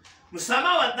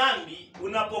 Msamaha wa dhambi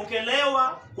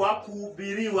unapokelewa kwa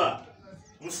kuhubiriwa.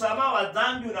 Msamaha wa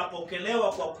dhambi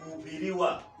unapokelewa kwa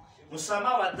kuhubiriwa.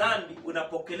 Msamaha wa dhambi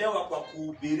unapokelewa kwa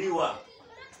kuhubiriwa.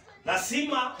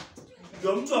 Lazima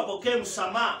ndio mtu apokee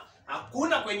msamaha.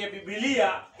 Hakuna kwenye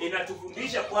Biblia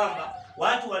inatufundisha kwamba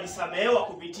watu walisamehewa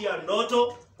kupitia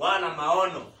ndoto wala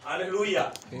maono.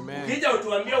 Haleluya. Amen. Ukija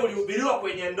utuambia ulihubiriwa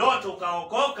kwenye ndoto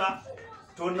ukaokoka,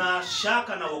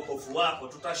 tunashaka na wokovu wako,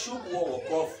 tutashuku huo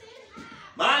wokovu.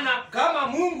 Maana kama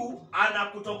Mungu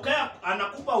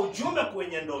anakupa ujumbe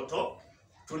kwenye ndoto,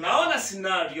 tunaona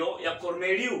scenario ya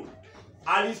Kornelio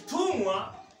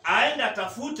alitumwa aende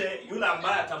atafute yule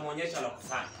ambaye atamuonyesha la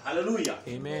kufanya. Haleluya.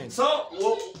 Amen. So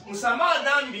msamaha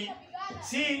dhambi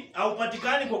si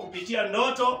haupatikani kwa kupitia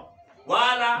ndoto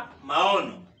wala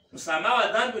maono. Msamaha wa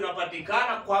dhambi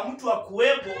unapatikana kwa mtu wa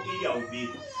kuwepo ili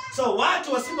ahubiri. So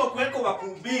watu wasipokuweko wa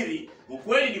kuhubiri,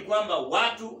 ukweli ni kwamba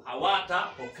watu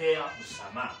hawatapokea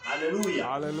msamaha. Haleluya.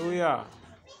 Haleluya.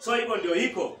 So hivyo ndio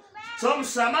hiko. So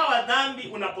msamaha wa dhambi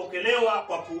unapokelewa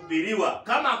kwa kuhubiriwa.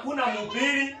 Kama hakuna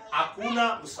mhubiri,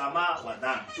 hakuna msamaha wa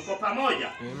dhambi. Tuko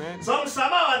pamoja? Amen. So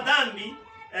msamaha wa dhambi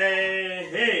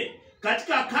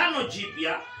katika Agano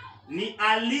Jipya ni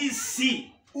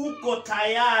halisi, uko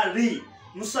tayari.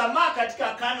 Msamaha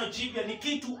katika Agano Jipya ni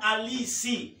kitu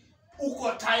halisi,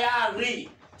 uko tayari.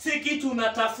 Si kitu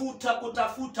unatafuta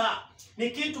kutafuta. Ni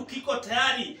kitu kiko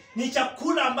tayari, ni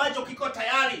chakula ambacho kiko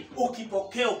tayari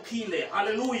ukipokea ukile.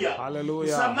 Haleluya.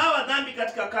 Haleluya. Msamaha wa dhambi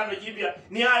katika Agano Jipya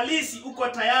ni halisi, uko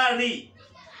tayari.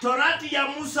 Torati ya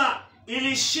Musa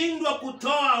ilishindwa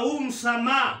kutoa huu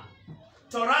msamaha.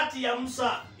 Torati ya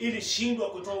Musa ilishindwa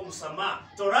kutoa msamaha.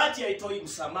 Torati haitoi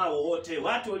msamaha wowote.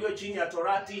 Watu walio chini ya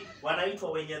Torati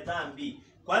wanaitwa wenye dhambi.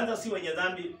 Kwanza si wenye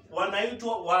dhambi,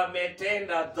 wanaitwa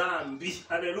wametenda dhambi.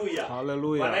 Haleluya.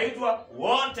 Haleluya. Wanaitwa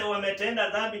wote wametenda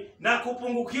dhambi na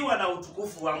kupungukiwa na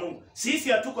utukufu wa Mungu. Sisi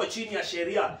hatuko chini ya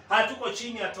sheria, hatuko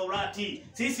chini ya Torati.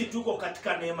 Sisi tuko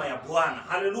katika neema ya Bwana.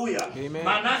 Haleluya.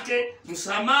 Manake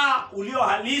msamaha ulio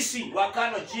halisi wa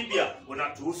Agano Jipya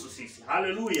unatuhusu sisi.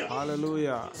 Haleluya.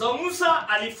 Haleluya. So Musa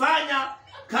alifanya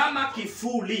kama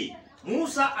kifuli.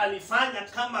 Musa alifanya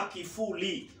kama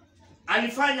kifuli.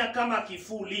 Alifanya kama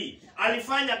kifuli,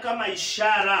 alifanya kama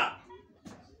ishara.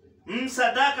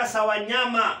 Sadaka za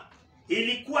wanyama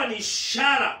ilikuwa ni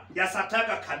ishara ya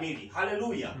sadaka kamili.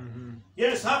 Haleluya.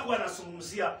 Yesu hakuwa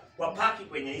anazungumzia wapaki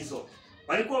kwenye hizo.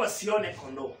 Walikuwa wasione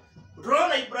kondoo.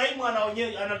 Tunaona Ibrahimu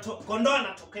kondoo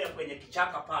anatokea kwenye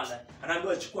kichaka pale,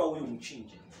 anaambiwa chukua huyu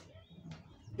mchinje.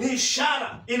 Ni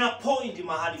ishara, ina point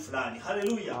mahali fulani.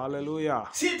 Haleluya. Haleluya.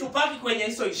 Si tupaki kwenye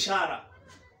hizo ishara.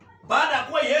 Baada ya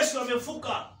kuwa Yesu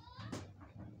amefuka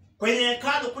kwenye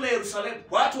hekalu kule Yerusalemu,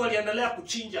 watu waliendelea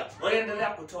kuchinja, waliendelea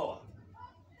kutoa.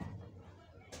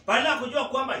 Baada ya kujua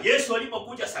kwamba Yesu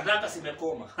alipokuja sadaka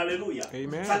zimekoma. Haleluya.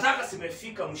 Sadaka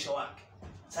zimefika mwisho wake.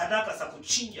 Sadaka za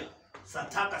kuchinja,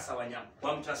 sadaka za wanyama.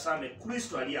 Wamtazame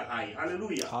Kristo aliye hai.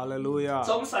 Haleluya. Haleluya.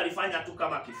 So Musa alifanya tu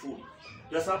kama kifuli.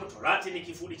 Kwa sababu Torati ni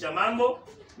kifuli cha mambo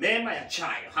mema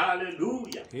yajayo.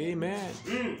 Haleluya.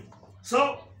 Amen.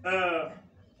 So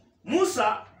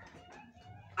Musa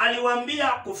aliwaambia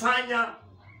kufanya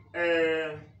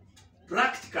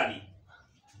practically,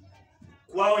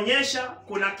 kuwaonyesha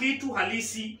kuna kitu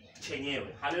halisi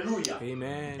chenyewe. Haleluya.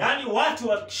 Amen. Yaani watu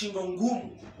wa shingo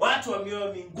ngumu, watu wa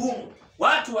mioyo migumu,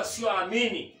 watu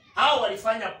wasioamini, hao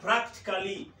walifanya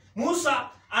practically. Musa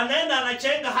anaenda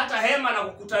anachenga hata hema na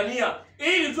kukutania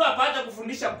ili tu apate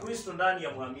kufundisha Kristo ndani ya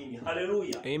muamini.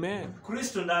 Haleluya. Amen.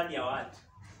 Kristo ndani ya watu.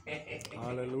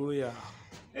 Haleluya.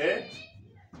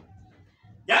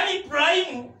 Yaani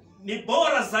Ibrahimu ni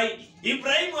bora zaidi.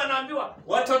 Ibrahimu anaambiwa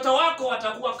watoto wako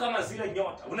watakuwa kama zile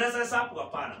nyota. Unaweza hesabu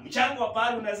hapana. Mchango wa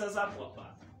pale unaweza hesabu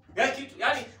hapana.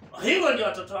 Yaani hivyo ndio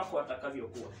watoto wako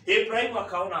watakavyokuwa. Ibrahimu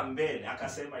akaona mbele,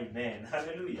 akasema amen.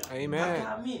 Haleluya. Amen.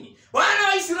 Akaamini. Wana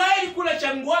wa Israeli kule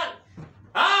jangwani,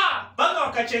 mpaka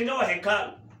wakachengewa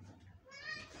hekalu.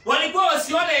 Walikuwa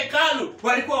wasione hekalu,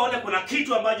 walikuwa waone kuna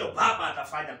kitu ambacho Baba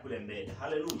atafanya kule mbele.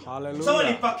 Haleluya. Haleluya. So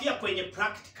walipakia kwenye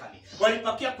practically,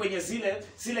 walipakia kwenye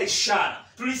zile ishara.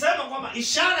 Tulisema kwamba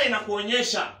ishara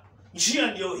inakuonyesha njia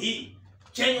ndio hii,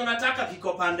 chenye unataka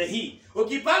kiko pande hii.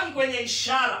 Ukipaki kwenye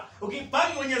ishara,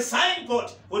 ukipaki kwenye signboard,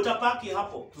 utapaki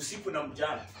hapo usiku na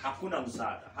mchana, hakuna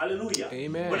msaada. Haleluya.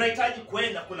 Amen. Unahitaji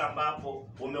kwenda kule ambapo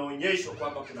umeonyeshwa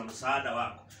kwamba kuna msaada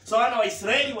wako. So wana wa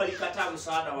Israeli walikataa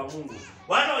msaada wa Mungu.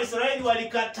 Wana wa Israeli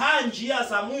walikataa njia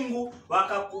za Mungu,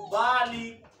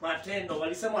 wakakubali matendo.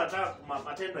 Walisema wanataka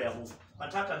matendo ya Mungu.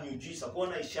 Wanataka miujiza,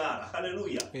 kuona ishara.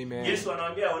 Haleluya. Yesu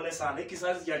anawaambia ole sana, hiki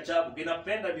kizazi cha ajabu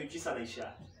kinapenda miujiza na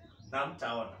ishara. Na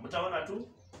mtaona tu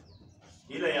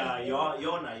ile ya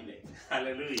Yona ile.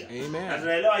 Haleluya. Amen. Na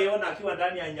tunaelewa Yona akiwa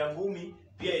ndani ya nyangumi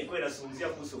pia ilikuwa inazungumzia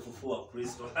kuhusu ufufuo wa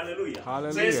Kristo. Haleluya.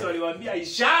 Haleluya. Yesu aliwaambia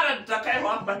ishara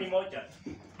nitakayowapa ni moja,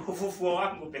 ufufuo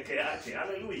wangu peke yake.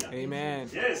 Haleluya. Amen.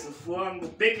 Yes, ufufuo wangu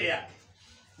peke yake.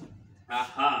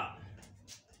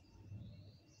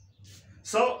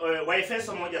 So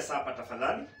Waefeso 1:7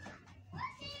 tafadhali.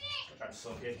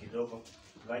 Tusogee kidogo.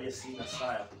 Ngaje sina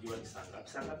saa ya kujua ni saa ngapi.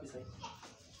 Saa ngapi sasa?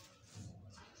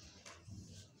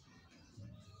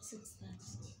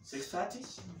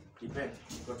 6:30. Depende.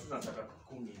 Kwa tunataka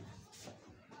 10.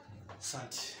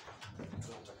 Asante.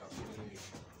 Tunataka 10.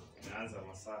 Inaanza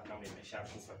masaa kama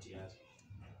imeshakufa tayari.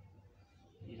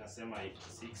 Inasema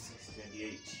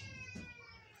 6:28.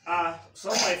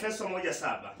 Somo Efeso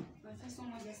 1:7. Efeso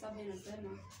 1:7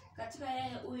 inasema katika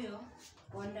yeye huyo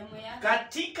kwa damu yake.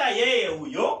 Katika yeye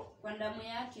huyo Kwa damu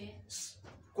yake.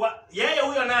 Kwa yeye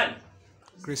huyo nani?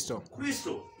 Kristo.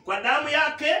 Kristo. Kwa damu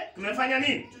yake tumefanya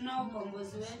nini? Tunao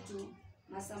ukombozi wetu,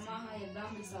 msamaha ya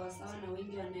dhambi sawasawa na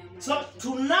wingi wa neema. So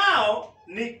tunao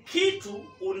ni kitu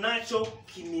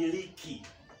unachokimiliki.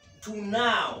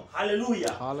 Tunao.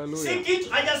 Haleluya. Haleluya. Si kitu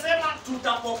hajasema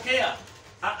tutapokea.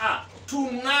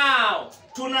 Tunao.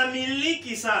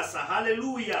 Tunamiliki sasa.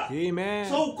 Haleluya. Amen.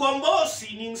 So ukombozi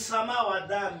ni msamaha wa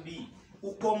dhambi.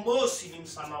 Ukombozi ni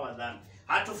msamaha wa dhambi.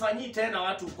 Hatufanyii tena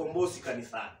watu ukombozi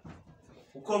kanisani.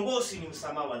 Ukombozi ni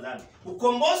msamaha wa dhambi.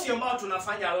 Ukombozi ambao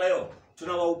tunafanya leo,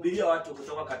 tunawahubiria watu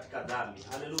kutoka katika dhambi.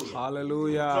 Haleluya.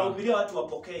 Haleluya. Tunawahubiria watu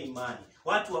wapokee imani.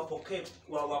 Watu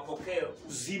wapokee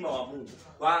uzima wa Mungu.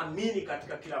 Waamini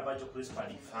katika kila ambacho Kristo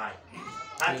alifanya.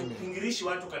 Hatupingirishi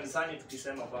watu kanisani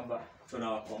tukisema kwamba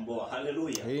tunawakomboa.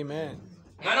 Haleluya. Amen.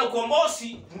 Maana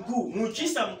ukombozi mkuu,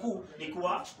 muujiza mkuu ni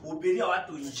kuwahubiria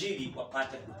watu injili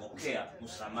wapate kupokea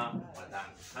msamaha wa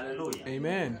dhambi. Haleluya.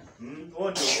 Amen.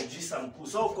 Huo ndio muujiza mkuu.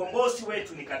 So ukombozi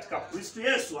wetu ni katika Kristo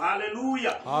Yesu.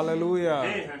 Haleluya.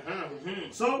 Haleluya.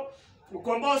 So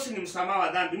ukombozi ni msamaha wa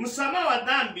dhambi. Msamaha wa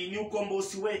dhambi ni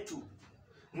ukombozi wetu.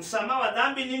 Msamaha wa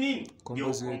dhambi ni nini? Ndio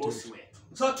ukombozi wetu.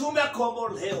 So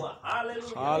tumekombolewa.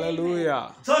 Haleluya.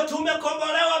 Haleluya. So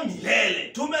tumekombolewa milele.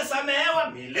 Tumesamehewa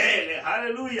milele.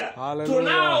 Haleluya.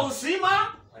 Tunao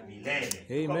uzima wa milele.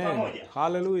 Amen.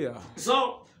 Haleluya.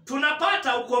 So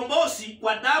tunapata ukombozi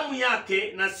kwa damu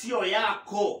yake na sio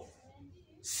yako.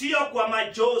 Sio kwa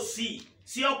majosi,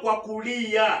 sio kwa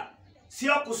kulia,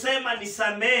 sio kusema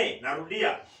nisamee.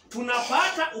 Narudia.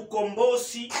 Tunapata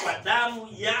ukombozi kwa damu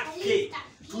yake.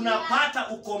 Tunapata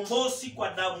ukombozi kwa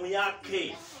damu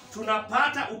yake.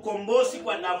 Tunapata ukombozi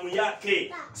kwa damu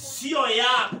yake. Sio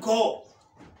yako.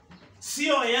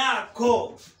 Sio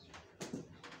yako.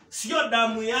 Sio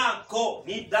damu yako,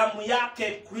 ni damu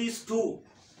yake Kristo.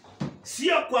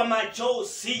 Sio kwa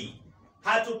machozi.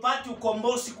 Hatupati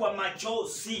ukombozi kwa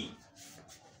machozi.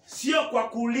 Sio kwa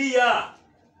kulia.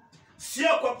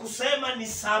 Sio kwa kusema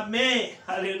nisamee.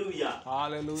 Haleluya.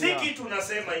 Haleluya. Si kitu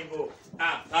tunasema hivyo.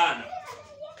 Hapana.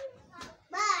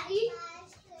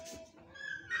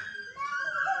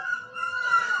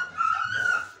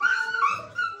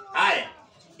 Haya.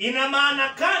 Ina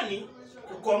maana gani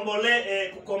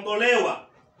kukombolewa?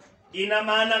 Ina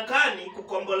maana gani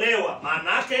kukombolewa?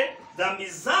 Maana yake dhambi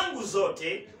zangu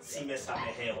zote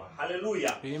zimesamehewa.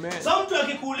 Haleluya. Amen. So mtu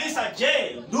akikuuliza,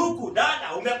 "Je, ndugu,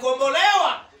 dada,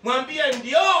 umekombolewa?" Mwambie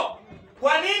ndio.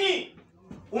 Kwa nini?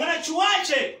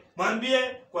 Unachuache? Mwambie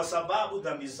kwa sababu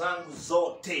dhambi zangu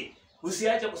zote.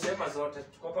 Usiache kusema zote.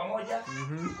 Tuko pamoja?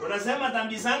 Unasema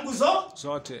dhambi zangu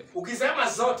zote. Ukisema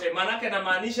zote maana yake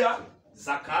inamaanisha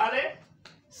za kale,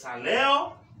 za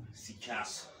leo, si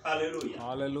kesho. Haleluya.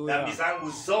 Haleluya. Dhambi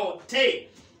zangu zote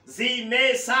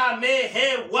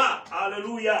zimesamehewa.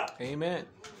 Haleluya. Amen.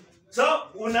 So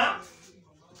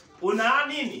una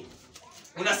nini?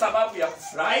 Una sababu ya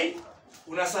kufurahi,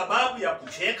 una sababu ya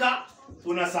kucheka,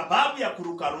 una sababu ya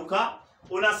kurukaruka,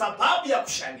 una sababu ya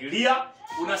kushangilia,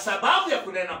 una sababu ya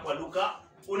kunena kwa lugha,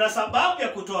 una sababu ya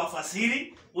kutoa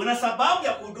fasiri, una sababu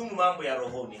ya kuhudumu mambo ya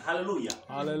rohoni. Haleluya.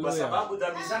 Kwa sababu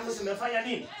dhambi zangu zimefanya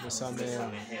nini?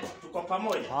 Zimesamehewa. Tuko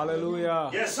pamoja? Haleluya.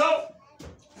 Yes, so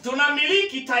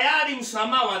tunamiliki tayari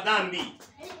msamaha wa dhambi.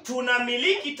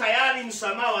 Tunamiliki tayari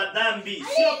msamaha wa dhambi,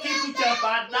 sio kitu cha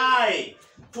baadaye.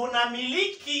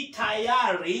 Tunamiliki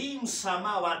tayari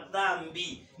msamaha wa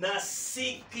dhambi na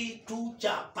si kitu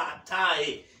cha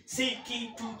baadaye. Si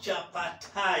kitu cha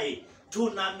baadaye.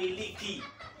 Tunamiliki.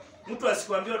 Mtu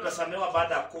asikwambie utasamehewa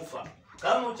baada ya kufa.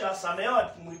 Kama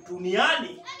utasamehewa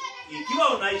duniani ikiwa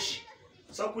unaishi,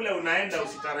 so kule unaenda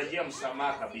usitarajia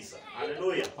msamaha kabisa.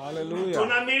 Haleluya. Haleluya.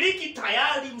 Tunamiliki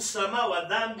tayari msamaha wa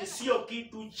dhambi, sio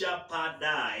kitu cha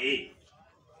baadaye.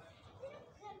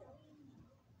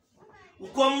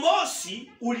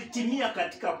 Ukombozi ulitimia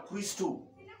katika Kristo.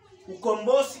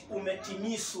 Ukombozi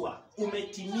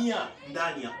umetimia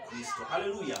ndani ya Kristo.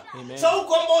 Haleluya. So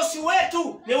ukombozi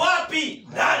wetu ni wapi?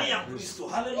 Ndani ya Kristo.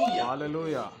 Haleluya.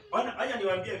 Haleluya. Haya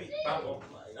niwaambie mambo.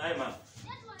 Haya mambo.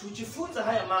 Tujifunze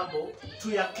haya mambo,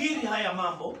 tuyakiri haya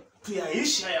mambo,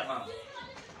 tuyaishi haya mambo.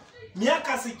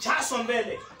 miaka zijazo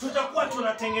mbele tutakuwa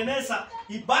tunatengeneza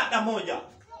ibada moja,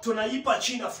 tunaipa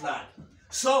china fulani.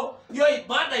 So hiyo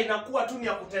ibada inakuwa tu ni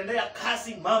ya kutendea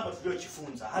kazi mambo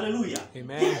tuliyojifunza. Haleluya.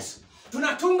 Amen. Yes.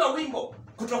 Tunatunga wimbo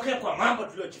kutokea kwa mambo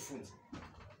tuliyojifunza.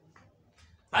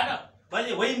 Hata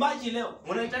wale waimbaji leo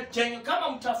mnahitaji chenye, kama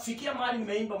mtafikia mahali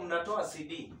mmeimba mnatoa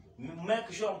CD,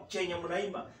 make sure chenye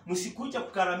mnaimba msikuja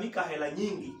kukaramika hela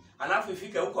nyingi alafu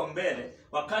ifike huko mbele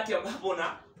wakati ambapo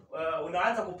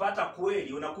unaanza kupata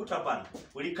kweli unakuta bana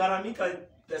ulikaramika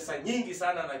pesa nyingi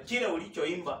sana na kile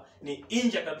ulichoimba ni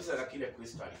nje kabisa na kile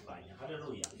Kristo alifanya.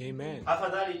 Haleluya. Amen.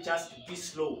 Afadhali just be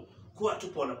slow, kuwa tu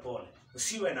pole pole,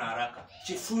 usiwe na haraka,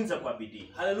 jifunze kwa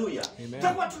bidii. Haleluya.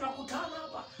 Tutakuwa tunakutana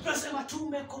hapa tunasema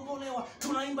tumekombolewa,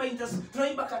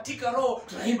 tunaimba katika roho,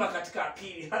 tunaimba katika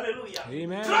akili. Haleluya.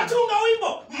 Tunatunga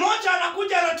wimbo, mmoja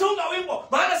anakuja anatunga wimbo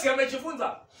baada si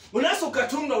amejifunza. Unaweza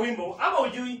ukatunga wimbo ama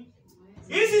ujui.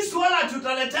 Hizi swala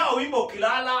tutaletea wimbo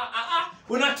kilala.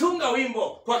 Unatunga wimbo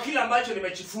kwa kila ambacho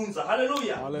nimejifunza.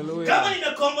 Haleluya. Kama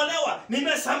nimekombolewa,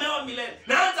 nimesamehewa milele,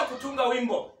 naanza kutunga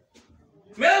wimbo.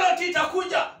 Melody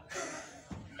itakuja.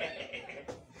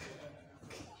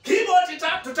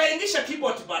 Keyboard tutaingisha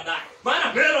keyboard baadaye.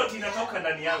 Maana melody inatoka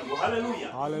ndani yangu.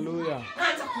 Haleluya. Haleluya.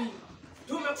 Anza kuimba.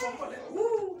 Tumekombolewa.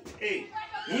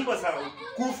 Nyimbo za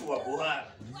kufu wa Bwana.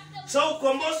 So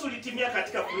ukombozi ulitimia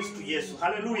katika Kristo Yesu.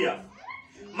 Haleluya.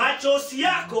 Machozi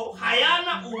yako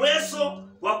hayana uwezo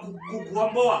wa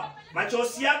kukukomboa.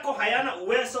 Machozi yako hayana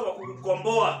uwezo wa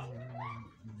kukukomboa.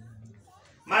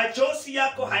 Machozi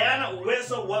yako hayana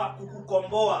uwezo wa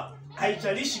kukukomboa.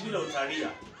 Haijalishi vile utalia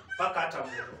mpaka hata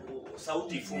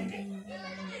sauti ifunge.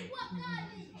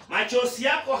 Machozi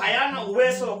yako hayana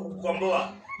uwezo wa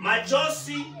kukukomboa.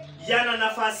 Machozi yana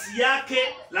nafasi yake,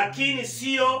 lakini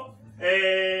sio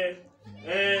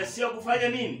kufanya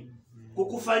nini?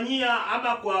 Kukufanyia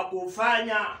ama kwa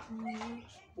kufanya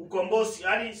ukombozi,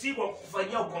 yani si kwa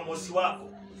kukufanyia ukombozi wako.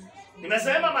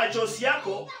 Nimesema machozi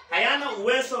yako hayana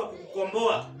uwezo wa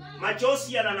kukukomboa.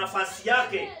 Machozi yana nafasi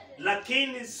yake,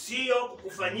 lakini sio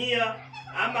kukufanyia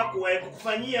ama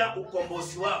kukufanyia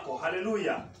ukombozi wako.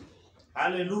 Haleluya.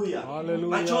 Haleluya.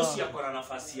 Machozi yako na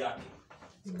nafasi yake.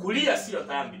 Kulia sio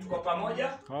dhambi. Tuko pamoja?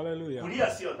 Haleluya.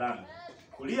 Kulia sio dhambi.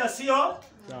 Kulia sio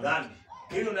dhambi.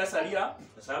 Hilo unasalia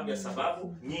kwa sababu ya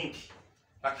sababu nyingi.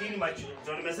 Lakini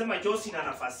ndio nimesema machozi na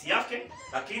nafasi yake,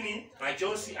 lakini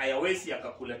machozi hayawezi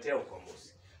yakakuletea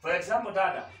ukombozi. For example,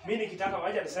 dada, mimi nikitaka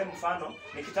waje niseme mfano,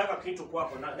 nikitaka kitu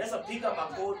kwako na naweza piga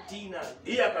magoti na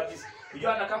dia kabisa.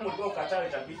 Unajua hata kama ulikuwa ukatae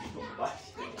itabidi tukubali.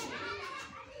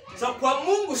 So kwa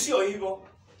Mungu sio hivyo.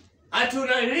 Ati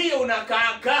unalia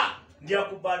unakaa ndio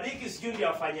akubariki, sijui ndio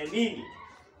afanye nini.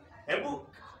 Hebu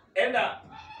enda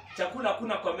chakula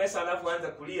kuna kwa mesa alafu anza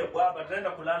kulia, baba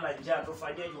tunaenda kulala njaa,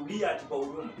 tufanyeje? Ulia ati kwa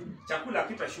huruma. Chakula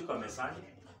kitashuka mesani.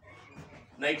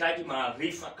 Nahitaji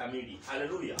maarifa kamili.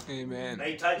 Haleluya. Amen.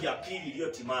 Nahitaji akili iliyo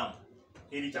timamu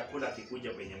ili chakula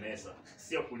kikuja kwenye meza,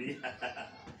 sio kulia.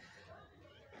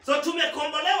 So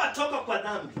tumekombolewa toka kwa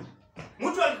dhambi.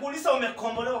 Mtu akikuuliza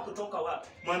umekombolewa kutoka wapi?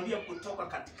 Mwambie kutoka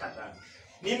katika dhambi.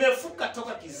 Nimefuka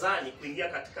toka gizani kuingia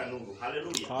katika nuru.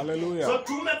 Haleluya. Haleluya. So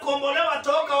tumekombolewa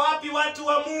toka wapi watu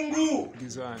wa Mungu?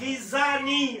 Gizani.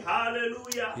 Gizani.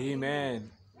 Haleluya. Amen.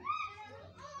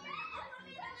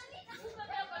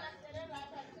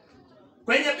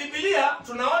 Kwenye Biblia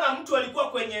tunaona mtu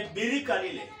alikuwa kwenye birika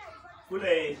lile.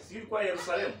 Kule silikuwa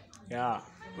Yerusalemu. Yeah.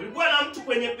 Kulikuwa na mtu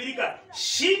kwenye birika.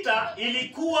 Shida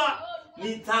ilikuwa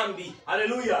ni dhambi.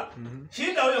 Haleluya.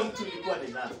 Shida huyo mtu ilikuwa ni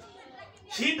dhambi.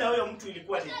 Shida huyo mtu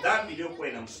ilikuwa ni dhambi iliyokuwa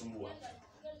inamsumbua.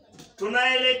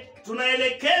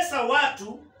 Tunaelekeza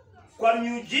watu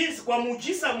kwa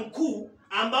muujiza mkuu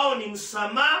ambao ni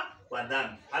msamaha wa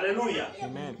dhambi. Haleluya.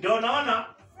 Ndio unaona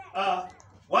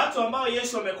watu ambao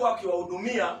Yesu amekuwa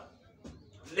akiwahudumia,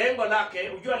 lengo lake,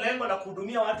 unajua lengo la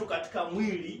kuhudumia watu katika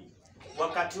mwili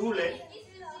wakati ule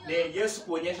ni Yesu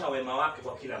kuonyesha wema wake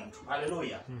kwa kila mtu.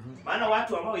 Haleluya. Maana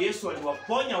watu ambao Yesu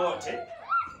aliwaponya wote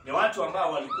ni watu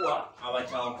ambao walikuwa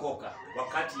hawajaokoka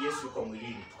wakati Yesu yuko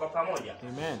mwilini. Tuko pamoja?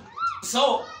 Amen.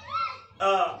 So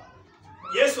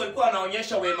Yesu alikuwa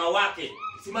anaonyesha wema wake.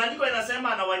 Si maandiko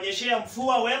yanasema anawaonyeshea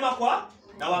mvua wema kwa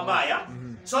na wabaya.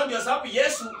 So ndio sababu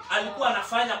Yesu alikuwa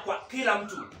anafanya kwa kila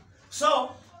mtu.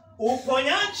 So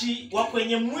uponyaji wa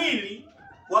kwenye mwili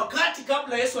wakati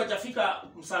kabla Yesu hajafika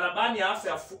msalabani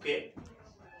afuke,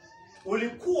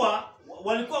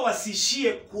 walikuwa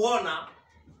wasishie kuona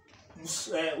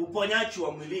uponyaji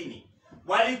wa mwilini.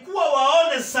 Walikuwa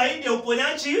waone zaidi ya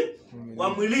uponyaji wa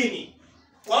mwilini.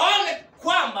 Waone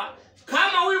kwamba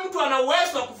kama huyu mtu ana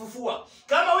uwezo wa kufufua,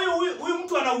 kama huyu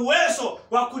mtu ana uwezo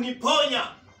wa kuniponya,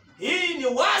 hii ni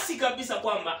wasi kabisa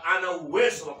kwamba ana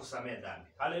uwezo wa kusamehe dhambi.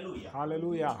 Haleluya.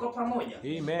 Haleluya. Tuko pamoja.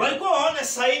 Amen. Walikuwa waone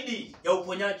zaidi ya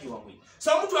uponyaji wa mwili.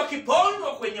 So mtu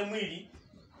akiponywa kwenye mwili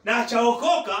na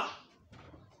achaokoka,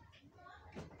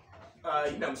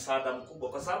 ina msaada mkubwa,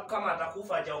 kwa sababu kama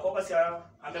atakufa hajaokoka, si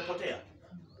amepotea.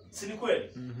 Si ni kweli?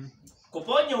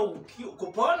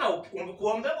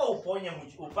 Kuombewa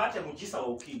upate mjisa wa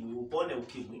ukimwi, upone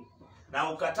ukimwi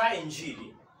na ukatae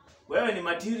injili, wewe ni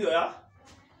material ya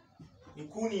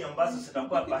nikuni ambazo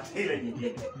zitakuwa pata ile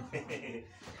nyingine.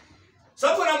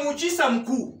 So kuna muujiza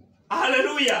mkuu.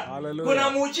 Haleluya. Kuna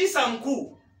muujiza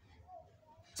mkuu.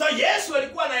 So Yesu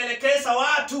alikuwa anaelekeza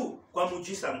watu kwa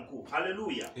muujiza mkuu.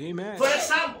 Haleluya. Amen. For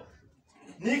example,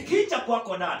 nikija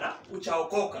kwako dada,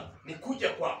 uchaokoka, nikuja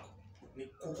kwako,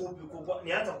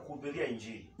 nianza kukuhubiria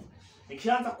injili.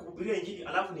 Nikianza kukuhubiria injili,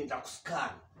 alafu nitakuscan.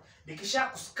 Nikisha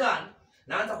kuscan,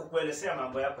 naanza kukuelezea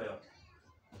mambo yako yote.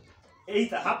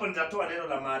 Hapo nitatoa neno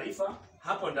la maarifa,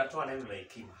 hapo nitatoa neno la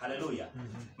hekima. Haleluya.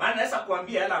 Maana naweza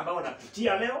kuambia yale ambayo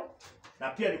unapitia leo, na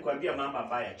pia nikwambia mambo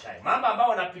ambayo yachaye. Mambo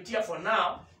ambayo unapitia for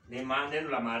now ni neno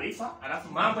la maarifa,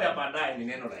 alafu mambo ya baadaye ni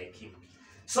neno la hekima.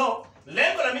 So,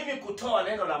 lengo la mimi kutoa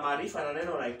neno la maarifa na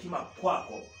neno la hekima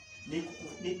kwako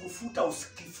ni kufuta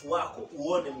usikifu wako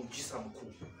uone muujiza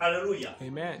mkuu. Haleluya.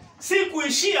 Amen. Si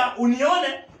kuishia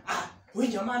unione, huyu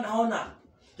jamaa naona,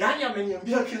 yaani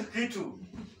ameniambia kila kitu,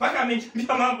 mpaka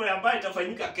ameniambia mambo ambayo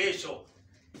itafanyika kesho.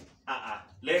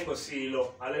 Lengo si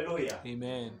hilo. Haleluya.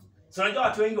 Amen. So unajua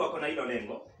watu wengi wako na hilo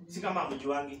lengo, si kama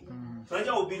mjuangi. So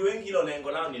unajua ubiri wengi hilo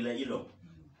lengo lao ni hilo.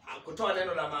 Kutoa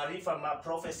neno la maarifa,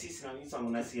 prophecies na hizo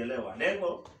mnasielewa.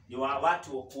 Lengo ni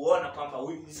watu kuona kwamba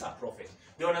huyu is a prophet.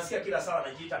 Ndio unasikia kila saa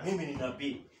anajiita mimi ni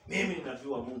nabii. Mimi ni nabii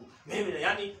wa Mungu.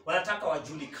 Yani wanataka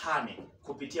wajulikane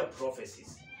kupitia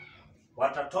prophecies.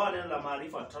 Watatoa neno la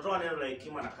maarifa, watatoa neno la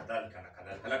hekima na kadhalika na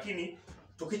kadhalika. Lakini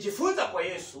tukijifunza kwa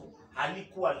Yesu,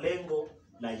 halikuwa lengo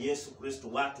la Yesu Kristo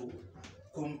watu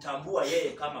kumtambua yeye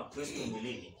kama Kristo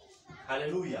mwilini.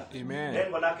 Haleluya. Amen.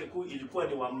 Lengo lake kuu ilikuwa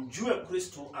ni wamjue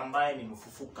Kristo ambaye ni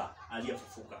mfufuka,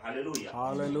 aliyefufuka. Haleluya.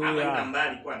 Haleluya. Ambaye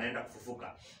alikuwa anaenda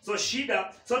kufufuka.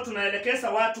 So tunaelekeza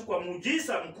watu kwa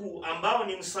muujiza mkuu ambao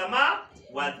ni msamaha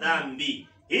wa dhambi.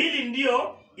 Hili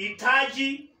ndio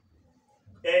hitaji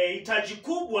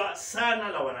kubwa sana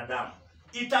la wanadamu.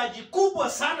 Hitaji kubwa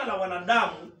sana la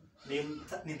wanadamu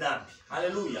ni dhambi.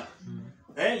 Haleluya.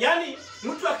 Yani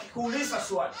mtu akikuuliza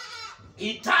swali,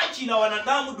 hitaji la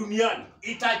wanadamu duniani,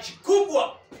 hitaji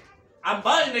kubwa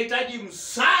ambayo inahitaji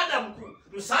msaada mkuu,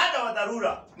 msaada wa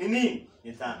dharura ni nini?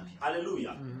 Ni dhambi.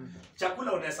 Haleluya.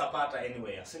 Chakula unaweza pata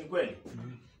anywhere, si ni kweli?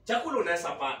 Chakula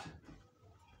unaweza pata.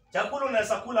 Chakula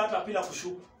unaweza kula hata bila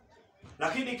kushuka.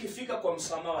 Lakini ikifika kwa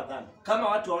msamaha wa dhambi, kama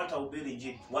watu hawatahubiri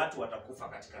injili, watu watakufa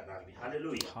katika dhambi.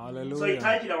 Haleluya. Haleluya. So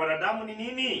hitaji la wanadamu ni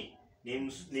nini?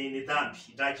 Ni dhambi.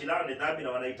 Hitaji lao ni dhambi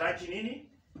na wanahitaji nini?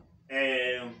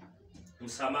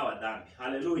 Msamaha wa dhambi.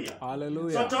 Haleluya.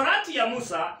 Haleluya. So Torati ya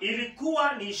Musa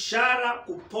ilikuwa ni ishara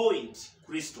kupoint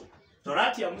Kristo.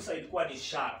 Torati ya Musa ilikuwa ni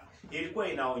ishara. Ilikuwa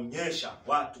inaonyesha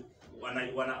watu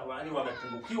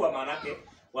wamepungukiwa, maana yake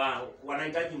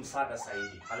wanahitaji msaada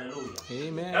zaidi. Haleluya.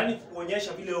 Amen. Yaani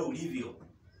kuonyesha vile ulivyo,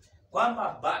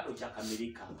 kwamba bado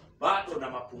hujakamilika, bado na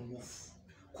mapungufu.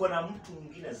 Kuna mtu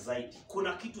mwingine zaidi,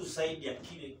 kuna kitu zaidi ya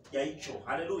kile ya hicho.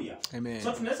 Haleluya. Amen.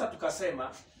 So tunaweza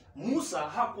tukasema Musa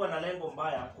hakuwa na lengo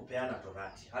mbaya kupeana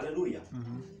Torati. Haleluya.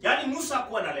 Yaani Musa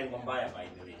hakuwa na lengo mbaya by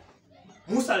the way.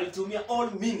 Musa alitumia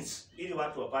all means ili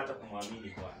watu wapate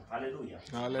kumwamini Bwana. Haleluya.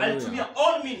 Alitumia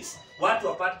all means watu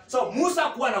wapate. So Musa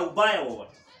hakuwa na ubaya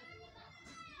wowote.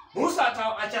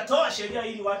 Musa achatoa sheria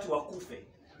ili watu wakufe.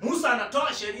 Musa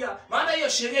anatoa sheria, maana hiyo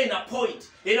sheria ina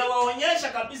point.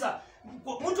 Inawaonyesha kabisa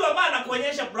mtu ambaye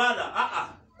anakuonyesha brother,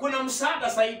 kuna msaada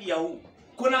zaidi ya huu.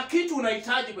 Kuna kitu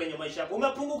unahitaji kwenye maisha yako.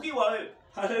 Umepungukiwa wewe.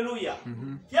 Haleluya.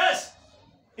 Yes.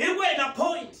 Ilikuwa ina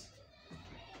point.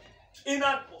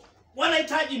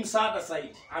 Wanahitaji msaada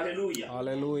zaidi. Haleluya.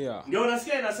 Haleluya. Ndio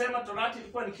unasikia inasema Torati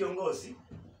ilikuwa ni kiongozi.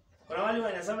 Kuna wale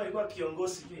wanasema ilikuwa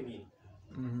kiongozi tu nini?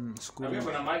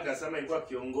 Kuna mahali nasema ilikuwa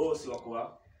kiongozi wa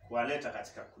kuwaleta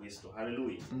katika Kristo.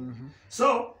 Haleluya.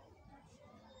 So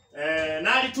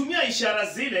na alitumia ishara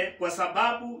zile kwa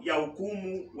sababu ya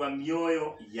hukumu wa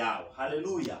mioyo yao.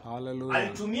 Haleluya. Haleluya.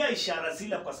 Alitumia ishara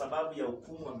zile kwa sababu ya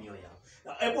hukumu wa mioyo yao.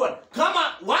 Bwana, kama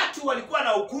watu walikuwa na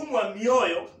hukumu wa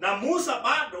mioyo na Musa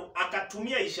bado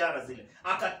akatumia ishara zile,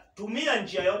 akatumia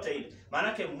njia yote ile.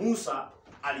 Maanake Musa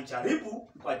alijaribu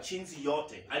kwa jinsi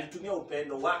yote. Alitumia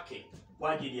upendo wake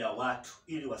kwa ajili ya watu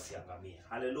ili wasiangamie.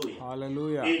 Haleluya.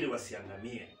 Haleluya. Ili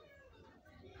wasiangamie.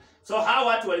 So hawa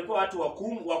watu walikuwa watu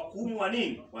wakumu wa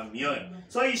nini? Wa mioyo.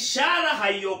 So ishara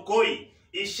haiokoi.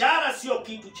 Ishara sio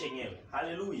kitu chenyewe.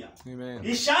 Haleluya. Amen.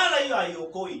 Ishara hiyo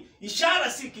haiokoi.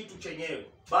 Ishara si kitu chenyewe,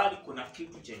 bali kuna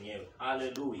kitu chenyewe.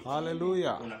 Haleluya.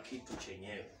 Haleluya. Kuna kitu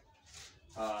chenyewe.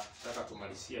 Nataka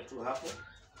tumalizie tu hapo.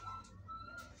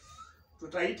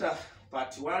 Tutaita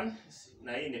part 1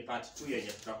 na hii ni part 2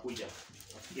 yenye tutakuja.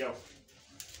 Nafikia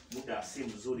muda si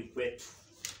mzuri kwetu.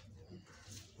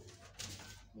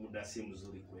 Muda si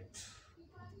mzuri kwetu.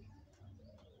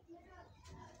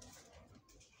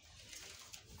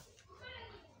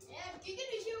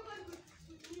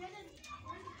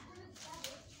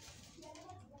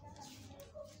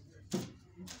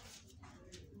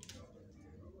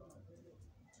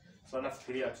 So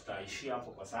nafikiria tutaishia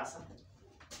hapo kwa sasa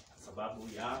sababu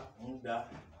ya muda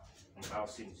ambao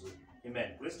si mzuri.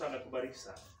 Amen. Kristo amekubariki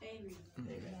sana. Amen.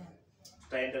 Amen.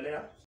 Tutaendelea